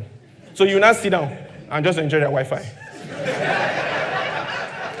problem. So you now sit down and just enjoy their Wi-Fi.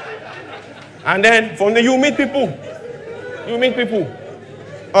 And then, from there, you meet people.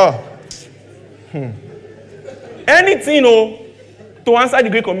 Anything, to answer the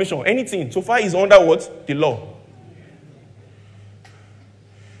Great Commission, anything, so far is under what? The law.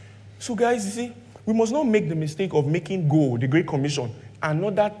 So guys, you see, we must not make the mistake of making the Great Commission,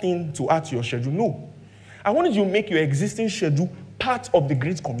 another thing to add to your schedule. No. I wanted you to make your existing schedule part of the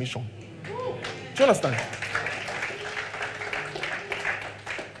Great Commission. Do you understand?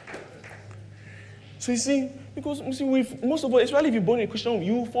 So you see, because most of us, especially if you're born in a Christian home,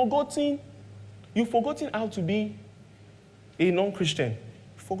 you've forgotten how to be a non-Christian.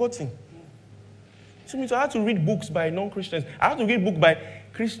 Forgotten. So I had to read books by non-Christians. I had to read books by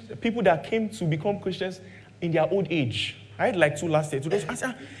people that came to become Christians in their old age. I had like 2 last year. I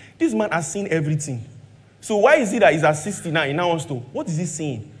said, this man has seen everything. So why is it that he's at 60 now? He now wants to. What is he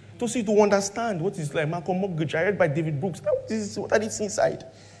saying? To understand what is like Malcolm Mortgage. I read by David Brooks. What are they seeing inside?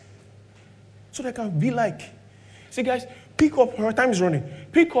 So they can be like. See, guys, pick up. Our time is running.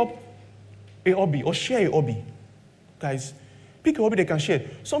 Pick up a hobby or share a hobby. Guys, pick a hobby they can share.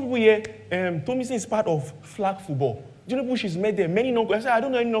 Some people here, Tommy is part of flag football. Do you know she's met there? Many non-Christians. I said, I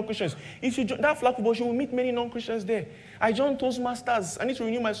don't know any non-Christians. If you join that flag football, she will meet many non-Christians there. I joined Toastmasters. I need to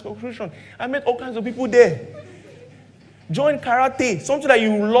renew my subscription. I met all kinds of people there. Join karate, something that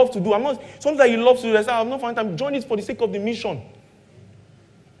you love to do. Something that you love to do. I said, I'm not finding time. Join it for the sake of the mission.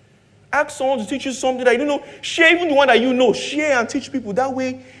 Ask someone to teach you something that you don't know. Share even the one that you know. Share and teach people. That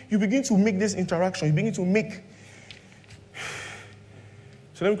way, you begin to make this interaction. You begin to make.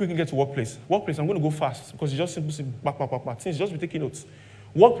 So let me quickly get to workplace. Workplace, I'm going to go fast because it's just simply back. Since just be taking notes.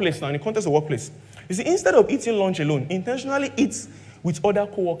 Workplace now, in the context of workplace. You see, instead of eating lunch alone, intentionally eat with other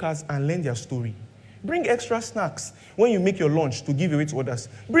co-workers and learn their story. Bring extra snacks when you make your lunch to give away to others.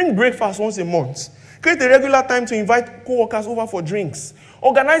 Bring breakfast once a month. Create a regular time to invite co-workers over for drinks.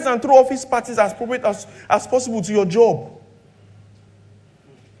 Organize and throw office parties as appropriate as possible to your job.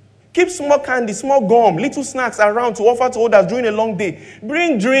 Keep small candy, small gum, little snacks around to offer to others during a long day.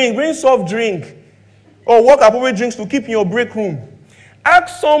 Bring soft drink, or work appropriate drinks to keep in your break room.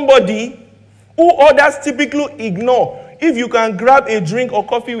 Ask somebody who others typically ignore if you can grab a drink or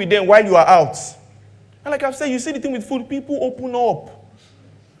coffee with them while you are out. And like I've said, you see the thing with food, people open up.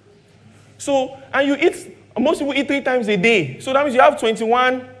 So, and most people eat 3 times a day. So that means you have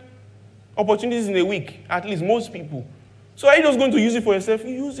 21 opportunities in a week, at least most people. So are you just going to use it for yourself?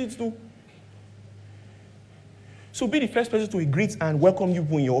 You use it too. So be the first person to greet and welcome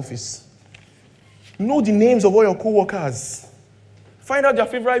people in your office. Know the names of all your co-workers. Find out their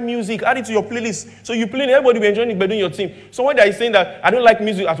favorite music. Add it to your playlist. So you play it, everybody will be enjoying it by doing your team. Someone that is saying that, I don't like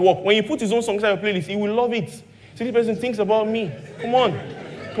music at work. When you put his own songs on your playlist, he will love it. See, this person thinks about me. Come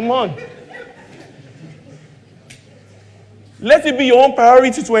on. Let it be your own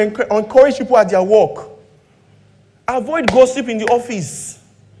priority to encourage people at their work. Avoid gossip in the office.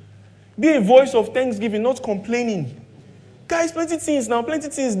 Be a voice of thanksgiving, not complaining. Guys, plenty things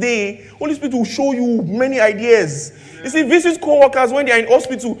there. Holy Spirit will show you many ideas. You see, visit co-workers when they are in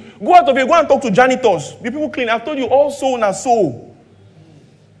hospital. Go out of here, go and talk to janitors. The people clean. I've told you, all soul na soul.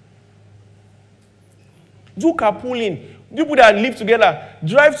 Do carpooling. People that live together,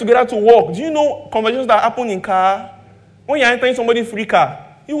 drive together to work. Do you know conversations that happen in car? When you're entering somebody's free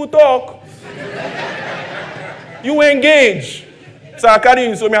car, you will talk. You will engage. So I carry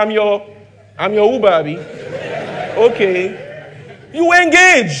you, so I'm your Uber, Abi. Okay. You will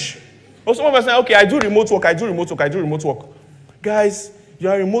engage. Or some of us say, okay, I do remote work. Guys, you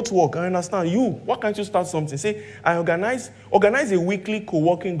are remote work, I understand. Why can't you start something? Say, I organize a weekly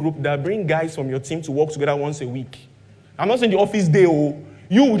co-working group that bring guys from your team to work together once a week. I'm not saying the office day,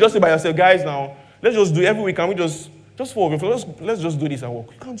 You will just say by yourself, guys, now, let's just do every week, and we just for let's just do this at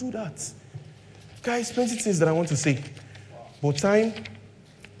work. You can't do that. Guys, plenty of things that I want to say. But time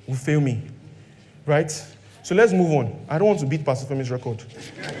will fail me. Right? So let's move on. I don't want to beat Pastor Femi's record.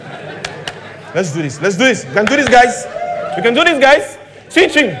 Let's do this. We can do this, guys.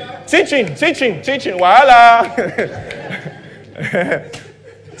 Teaching. Voila.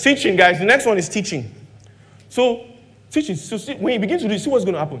 Teaching, guys. The next one is teaching. So, teaching. So when you begin to do this, see what's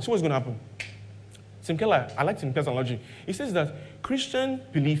going to happen. Tim Keller, I like Tim Keller's analogy. He says that Christian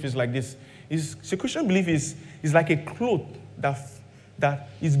belief is like this. Christian belief is like a cloth that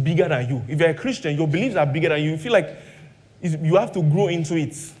is bigger than you. If you're a Christian, your beliefs are bigger than you. You feel like you have to grow into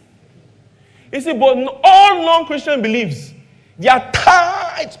it. He said, but all non-Christian beliefs, they are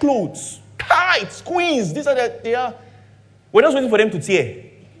tight clothes. Tight, squeezed. They are. We're just waiting for them to tear.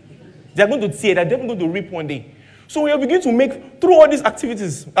 They're going to tear. They're definitely going to rip one day. So when you begin to through all these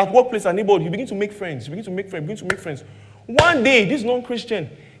activities at workplace and neighborhood, you begin to make friends. One day, this non-Christian,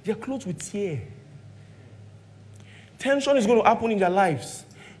 their clothes will tear. Tension is going to happen in their lives.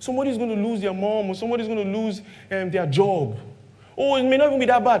 Somebody's going to lose their mom, or somebody's going to lose their job. Oh, it may not even be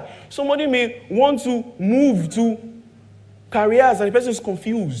that bad. Somebody may want to move to careers and the person is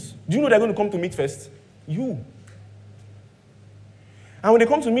confused. Do you know they're going to come to meet first? You. And when they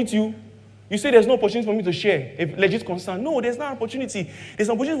come to meet you, you say there's no opportunity for me to share a legit concern. No, there's not an opportunity. There's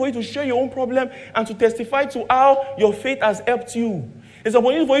an opportunity for you to share your own problem and to testify to how your faith has helped you. There's an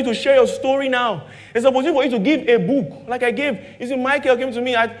opportunity for you to share your story now. There's an opportunity for you to give a book like I gave. You see, Michael came to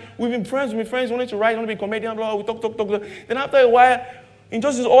me. We've been friends, wanted to write, wanted to be a comedian, blah, we talk. Then after a while, in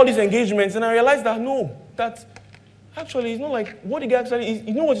just all these engagements, and I realized that actually, it's not like what the guy actually is.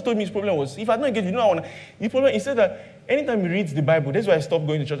 You know what he told me his problem was? If I had not engaged, the problem, he said that anytime he reads the Bible, that's why I stopped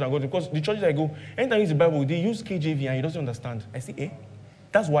going to church and go to, because the churches I go, anytime he reads the Bible, they use KJV and he doesn't understand. I say,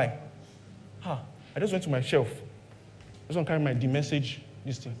 that's why. I just went to my shelf. I just want to carry the message,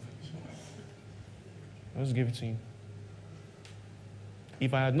 this thing. I just gave it to him.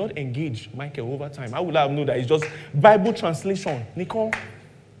 If I had not engaged Michael over time, I would have known that it's just Bible translation. Nicole.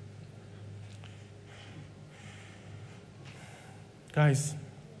 Guys,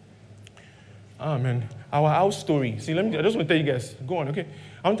 man, our house story. See, I just want to tell you guys. Go on, okay?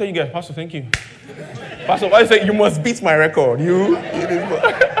 I want to tell you guys, Pastor, thank you. Pastor, I said you must beat my record.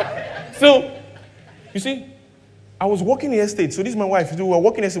 So, you see, I was working in the estate. So this is my wife. We were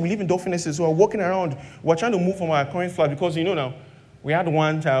working in the estate. We live in Dolphin Estate. So we're walking around. We're trying to move from our current flat because, now, we had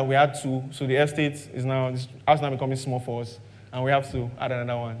one child, we had two. So the estate is now, this house now becoming small for us. And we have to add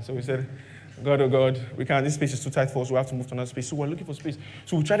another one. So we said, God, oh God, we can't, this space is too tight for us, we have to move to another space. So we're looking for space.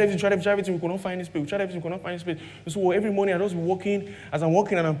 So we tried everything, we could not find any space. So every morning I just be walking, as I'm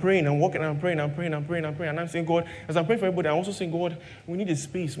walking and I'm praying, and I'm saying, God, as I'm praying for everybody, I'm also saying, God, we need a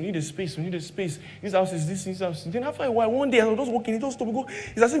space. This house is this house. Then after a while, one day I was just walking, it just stopped.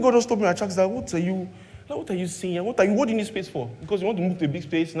 It's as if God just stopped me in my tracks. What are you saying? What do you need space for? Because you want to move to a big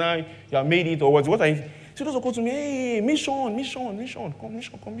space now, you have made it, or what are you? So those called to me, hey, mission.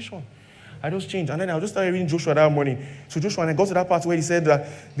 I just changed. And then I just started reading Joshua that morning. So Joshua, and I got to that part where he said that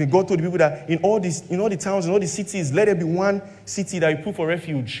God told the people that in all the towns, in all the cities, let there be one city that you put for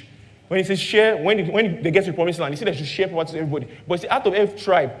refuge. When he says share, when they get to the promised land, he said they should share property to everybody. But it's out of every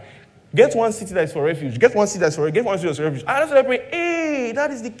tribe. Get one city that is for refuge. Get one city that's for refuge. I just started praying, hey, that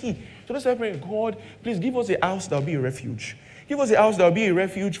is the key. So I started praying, God, please give us a house that will be a refuge. Give us a house that will be a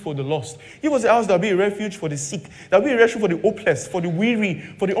refuge for the lost. Give us a house that will be a refuge for the sick. That will be a refuge for the hopeless, for the weary,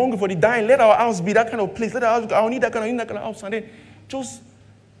 for the hungry, for the dying. Let our house be that kind of place. I need that kind of house. And then just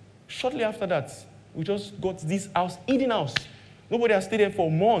shortly after that, we just got this house, Eden House. Nobody has stayed there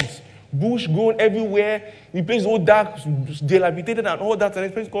for months. Bush grown everywhere. The place is all dark, dilapidated and all that. And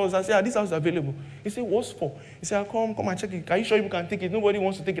the place calls and says, this house is available. He said, what's for? He said, come and check it. Are you sure you can take it? Nobody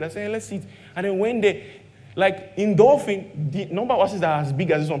wants to take it. I said, let's see it. And then when they, like in Dolphin, the number of houses that are as big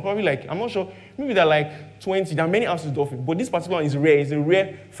as this one, probably like, I'm not sure, maybe they're like 20. There are many houses in Dolphin, but this particular one is rare. It's a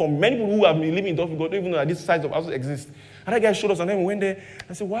rare for many people who have been living in Dolphin, God don't even know that this size of houses exist. And that guy showed us, and then we went there.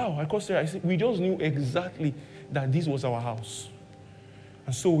 I said, wow, I called Sarah. I said, we just knew exactly that this was our house.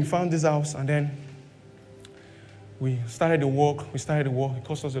 And so we found this house, and then we started the work. It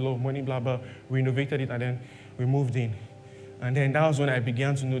cost us a lot of money, blah, blah. We renovated it, and then we moved in. And then that was when I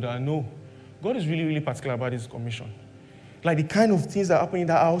began to know that, no, God is really, really particular about this commission. Like the kind of things that happen in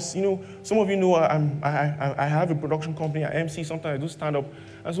that house. Some of you know I have a production company at MC. Sometimes I do stand-up.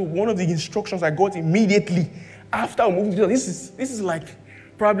 And so one of the instructions I got immediately after I moved to this is like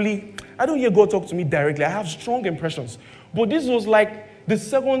probably, I don't hear God talk to me directly. I have strong impressions. But this was like the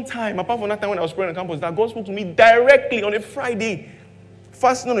second time, apart from that time when I was praying on campus, that God spoke to me directly on a Friday.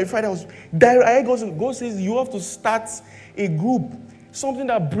 Fasting on a Friday, I heard God says you have to start a group, something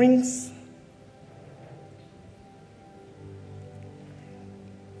that brings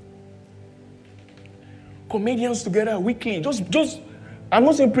comedians together weekly. Just I'm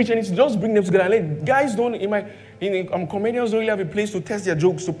not saying preach anything, just bring them together. Like, guys comedians don't really have a place to test their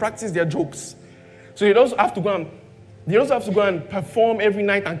jokes, to practice their jokes. So they also have to go and perform every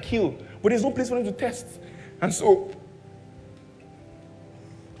night and kill. But there's no place for them to test. And so,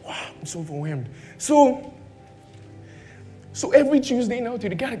 wow, I'm so overwhelmed. So every Tuesday now,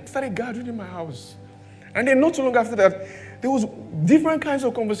 they started gathering in my house. And then not too long after that, there was different kinds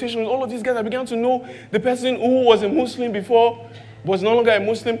of conversations. All of these guys, I began to know the person who was a Muslim before was no longer a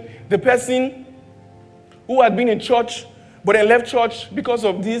Muslim. The person who had been in church but then left church because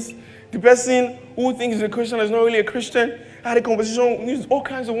of this. The person who thinks he's a Christian is not really a Christian. I had a conversation with all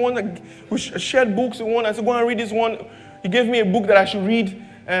kinds of ones. We shared books with one. I said, go and read this one. He gave me a book that I should read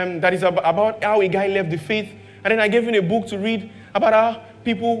that is about how a guy left the faith. And then I gave him a book to read about how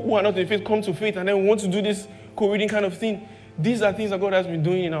people who are not in faith come to faith, and then we want to do this co-reading kind of thing. These are things that God has been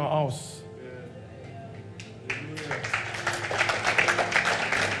doing in our house.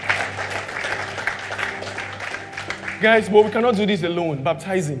 Guys, but we cannot do this alone.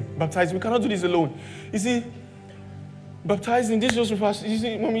 Baptizing. We cannot do this alone. You see, baptizing, this just refers, you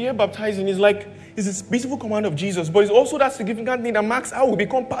see, when we hear baptizing, it's this beautiful command of Jesus, but it's also that significant thing that marks how we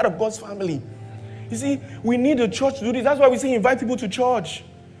become part of God's family. You see, we need a church to do this. That's why we say invite people to church.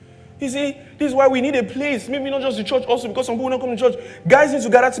 You see, this is why we need a place. Maybe not just the church also, because some people don't come to church. Guys need to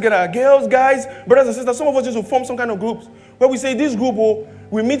gather together. Girls, guys, brothers and sisters. Some of us need to form some kind of groups where we say this group,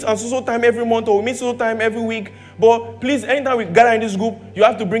 we meet on so time every month, or we meet so time every week. But please, anytime we gather in this group, you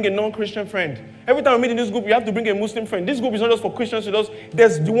have to bring a non-Christian friend. Every time we meet in this group, you have to bring a Muslim friend. This group is not just for Christians with us.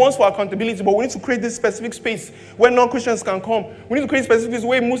 There's the ones for accountability, but we need to create this specific space where non-Christians can come. We need to create specific space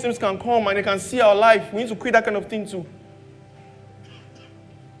where Muslims can come and they can see our life. We need to create that kind of thing too.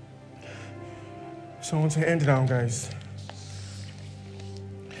 So I want to end now, guys.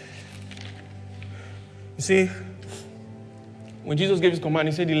 You see, when Jesus gave his command,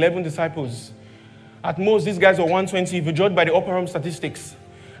 he said 11 disciples. At most, these guys were 120 if you judge by the upper room statistics.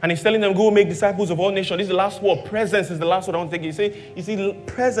 And he's telling them, go make disciples of all nations. This is the last word. Presence is the last word I want to take. You see,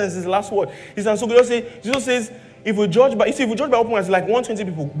 presence is the last word. So Jesus says, if we judge by upper room, it's like 120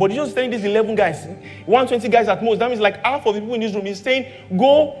 people. But Jesus is telling these 11 guys, 120 guys at most. That means like half of the people in this room. He's saying,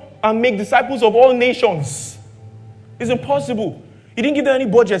 go and make disciples of all nations. It's impossible. He didn't give them any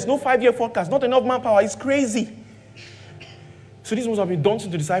budgets, no 5-year forecast, not enough manpower. It's crazy. So this must have been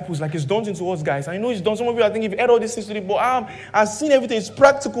daunting to disciples, like it's daunting to us guys. I know it's daunting. Some of you, I think, you've heard all these things today, but I've seen everything. It's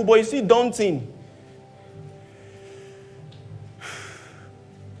practical, but it's still daunting.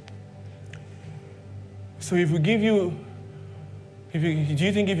 So if we give you, do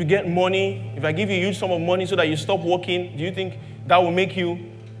you think if you get money, if I give you a huge sum of money so that you stop working, do you think that will make you,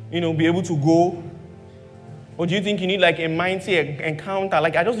 be able to go? Or do you think you need like a mighty encounter?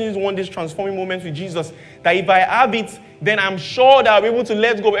 Like I just want this transforming moment with Jesus. That if I have it, then I'm sure that I'll be able to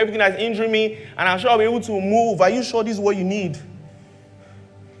let go of everything that's injuring me, and I'm sure I'll be able to move. Are you sure this is what you need?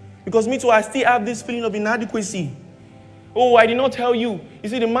 Because me too, I still have this feeling of inadequacy. Oh, I did not tell you. You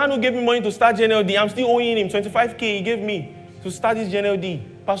see, the man who gave me money to start GNLD, I'm still owing him 25K he gave me to start this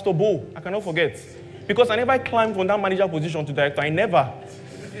GNLD. Pastor Bo, I cannot forget. Because I never climbed from that manager position to director. I never.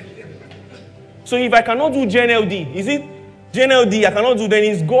 So if I cannot do GNLD, is it GNLD I cannot do, then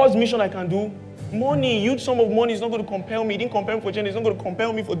it's God's mission I can do? Money, huge sum of money is not going to compel me. It didn't compel me for GNLD, it's not going to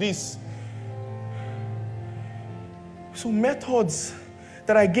compel me for this. So methods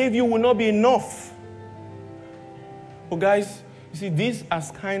that I gave you will not be enough. But guys, you see, this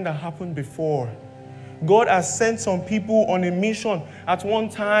has kind of happened before. God has sent some people on a mission at one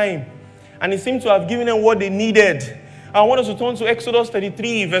time, and He seemed to have given them what they needed. I want us to turn to Exodus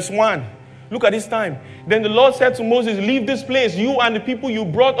 33, verse 1. Look at this time. Then the Lord said to Moses, leave this place, you and the people you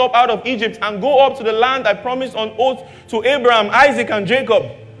brought up out of Egypt, and go up to the land I promised on oath to Abraham, Isaac, and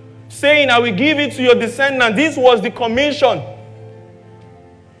Jacob, saying, I will give it to your descendants. This was the commission.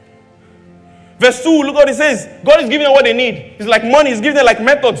 Verse 2, look what it says. God is giving them what they need. It's like money. He's giving them like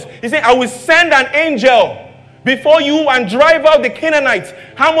methods. He said, I will send an angel before you and drive out the Canaanites,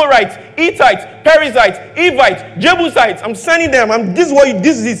 Amorites, Hittites, Perizzites, Evites, Jebusites. I'm sending them. This is what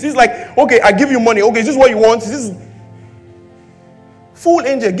this is. This is like, okay, I give you money. Okay, is this what you want? This is full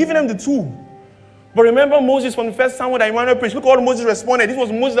angel, giving them the tool. But remember Moses from the first Samuel that Emmanuel preached. Look how Moses responded. This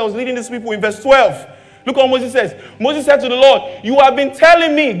was Moses that was leading these people in verse 12. Look how Moses says. Moses said to the Lord, you have been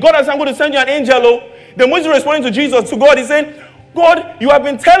telling me, God has, I'm going to send you an angel. Oh. Then Moses responding to Jesus, to God, he said, God, you have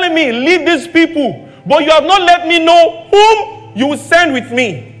been telling me, lead these people, but you have not let me know whom you will send with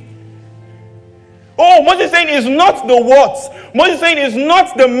me. Oh, Moses saying it's not the what. Moses saying it's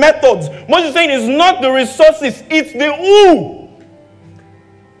not the methods. Moses saying it's not the resources. It's the who.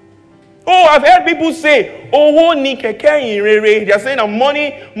 Oh, I've heard people say, oh, they are saying that money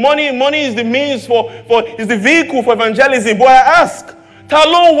is the means is the vehicle for evangelism. But I ask, who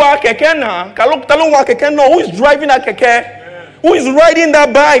is driving that keke? Who is riding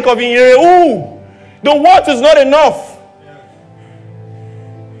that bike of Inre? Who? The what is not enough.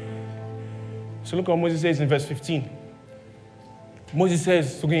 So look what Moses says in verse 15. Moses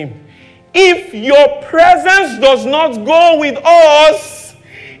says to him, if your presence does not go with us,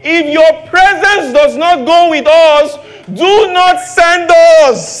 if your presence does not go with us, do not send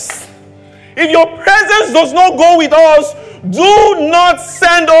us. If your presence does not go with us, do not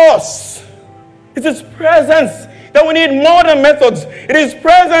send us. It is presence that we need more than methods. It is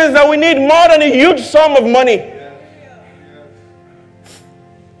presence that we need more than a huge sum of money.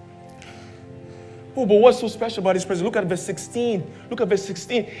 Oh, but what's so special about this presence? Look at verse 16. Look at verse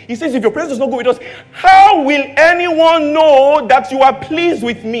 16. He says, if your presence does not go with us, how will anyone know that you are pleased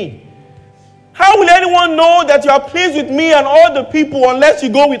with me? How will anyone know that you are pleased with me and all the people unless you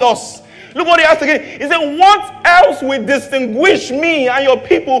go with us? Look what he asked again. He said, what else will distinguish me and your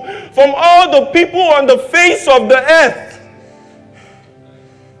people from all the people on the face of the earth?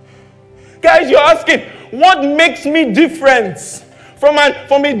 Guys, you're asking, what makes me different? From a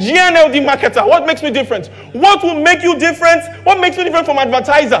GNLD marketer, what makes me different? What will make you different? What makes me different from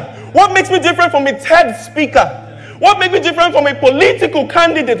advertiser? What makes me different from a TED speaker? What makes me different from a political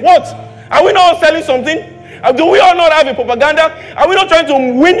candidate? What? Are we not selling something? Do we all not have a propaganda? Are we not trying to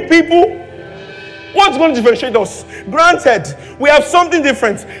win people? What's going to differentiate us? Granted, we have something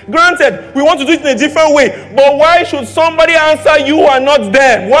different. Granted, we want to do it in a different way. But why should somebody answer you and not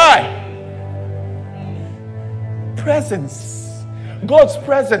them? Why? Presence. God's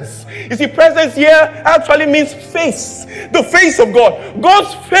presence. You see, presence here actually means face. The face of God.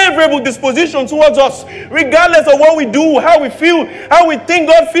 God's favorable disposition towards us. Regardless of what we do, how we feel, how we think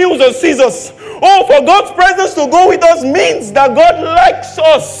God feels or sees us. Oh, for God's presence to go with us means that God likes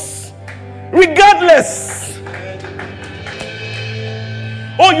us. Regardless.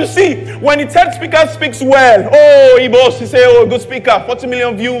 Oh, you see, when the TED speaker speaks well, oh, he boasts, he say, oh, good speaker, 40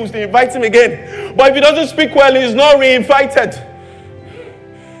 million views, they invite him again. But if he doesn't speak well, he's not re-invited.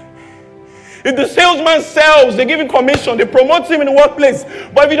 If the salesman sells, they give him commission, they promote him in the workplace.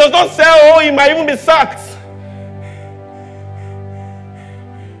 But if he does not sell, oh, he might even be sacked.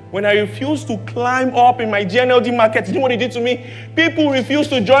 When I refused to climb up in my GNLD market, you know what he did to me? People refused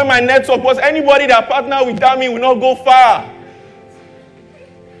to join my network because anybody that partner with me will not go far.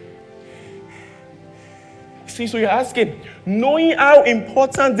 See, so you're asking, knowing how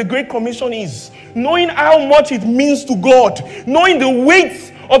important the Great Commission is, knowing how much it means to God, knowing the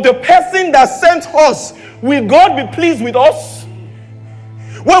weight of the person that sent us, will God be pleased with us?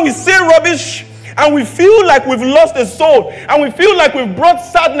 When we say rubbish and we feel like we've lost a soul and we feel like we've brought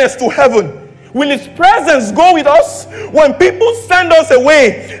sadness to heaven, will His presence go with us? When people send us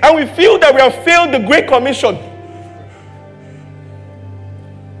away and we feel that we have failed the Great Commission,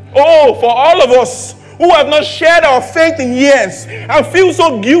 oh, for all of us who have not shared our faith in years and feel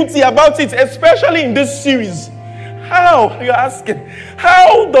so guilty about it, especially in this series, how, you're asking,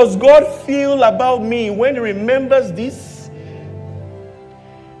 how does God feel about me when He remembers this?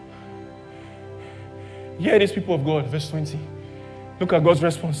 Hear this, people of God, verse 20. Look at God's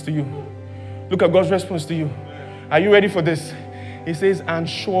response to you. Look at God's response to you. Are you ready for this? He says, and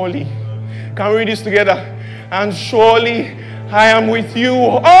surely, can we read this together? And surely I am with you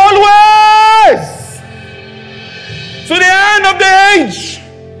always, to the end of the age.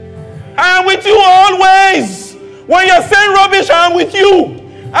 I am with you always. When you're saying rubbish, I am with you.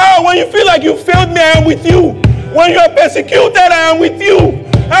 When you feel like you failed me, I am with you. When you're persecuted, I am with you.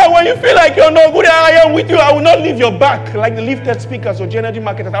 When you feel like you're not good, I am with you. I will not leave your back. Like the lifted speakers or GNLD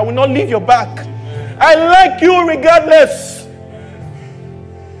marketers, I will not leave your back. I like you regardless.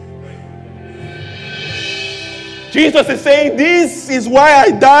 Jesus is saying, this is why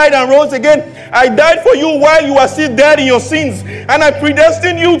I died and rose again. I died for you while you were still dead in your sins. And I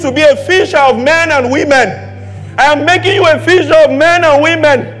predestined you to be a fisher of men and women. I am making you a fisher of men and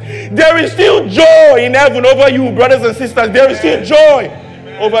women. There is still joy in heaven over you, brothers and sisters. There is still joy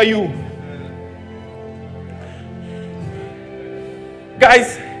over you.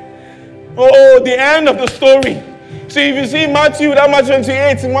 Guys, the end of the story. See, if you see Matthew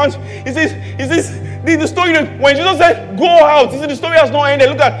 28, it says the story when Jesus said, go out, the story has not ended.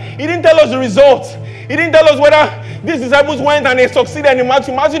 Look at, he didn't tell us the results. He didn't tell us whether these disciples went and they succeeded in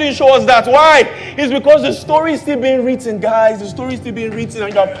Matthew. Matthew didn't show us that. Why? It's because the story is still being written, guys. The story is still being written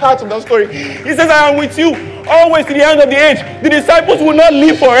and you are part of that story. He says, I am with you always to the end of the age. The disciples will not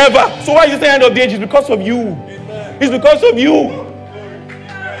live forever. So why is it the end of the age? It's because of you. It's because of you.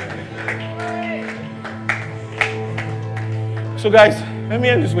 So guys, let me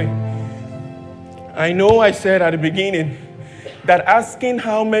end this way. I know I said at the beginning that asking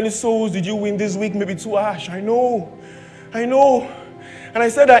how many souls did you win this week may be too harsh. I know. And I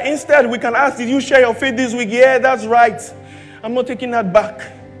said that instead we can ask, did you share your faith this week? Yeah, that's right. I'm not taking that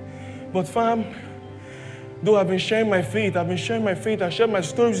back. But fam, though I've been sharing my faith, I shared my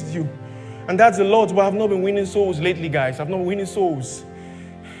stories with you. And that's a lot, but I've not been winning souls lately, guys. I've not been winning souls.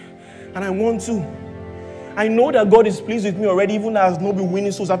 And I want to. I know that God is pleased with me already, even though I've not been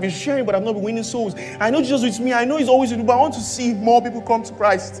winning souls. I've been sharing, but I've not been winning souls. I know Jesus with me. I know He's always with me, but I want to see more people come to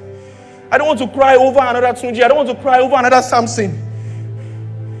Christ. I don't want to cry over another Tunji. I don't want to cry over another Samson.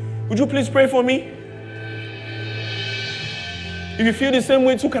 Would you please pray for me? If you feel the same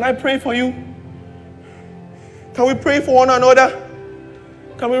way too, can I pray for you? Can we pray for one another?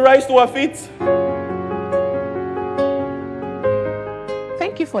 Can we rise to our feet?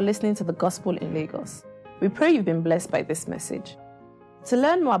 Thank you for listening to the Gospel in Lagos. We pray you've been blessed by this message. To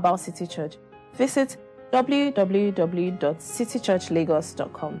learn more about City Church, visit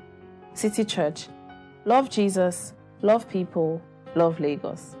www.citychurchlagos.com. City Church. Love Jesus, love people, love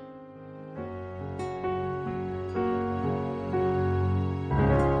Lagos.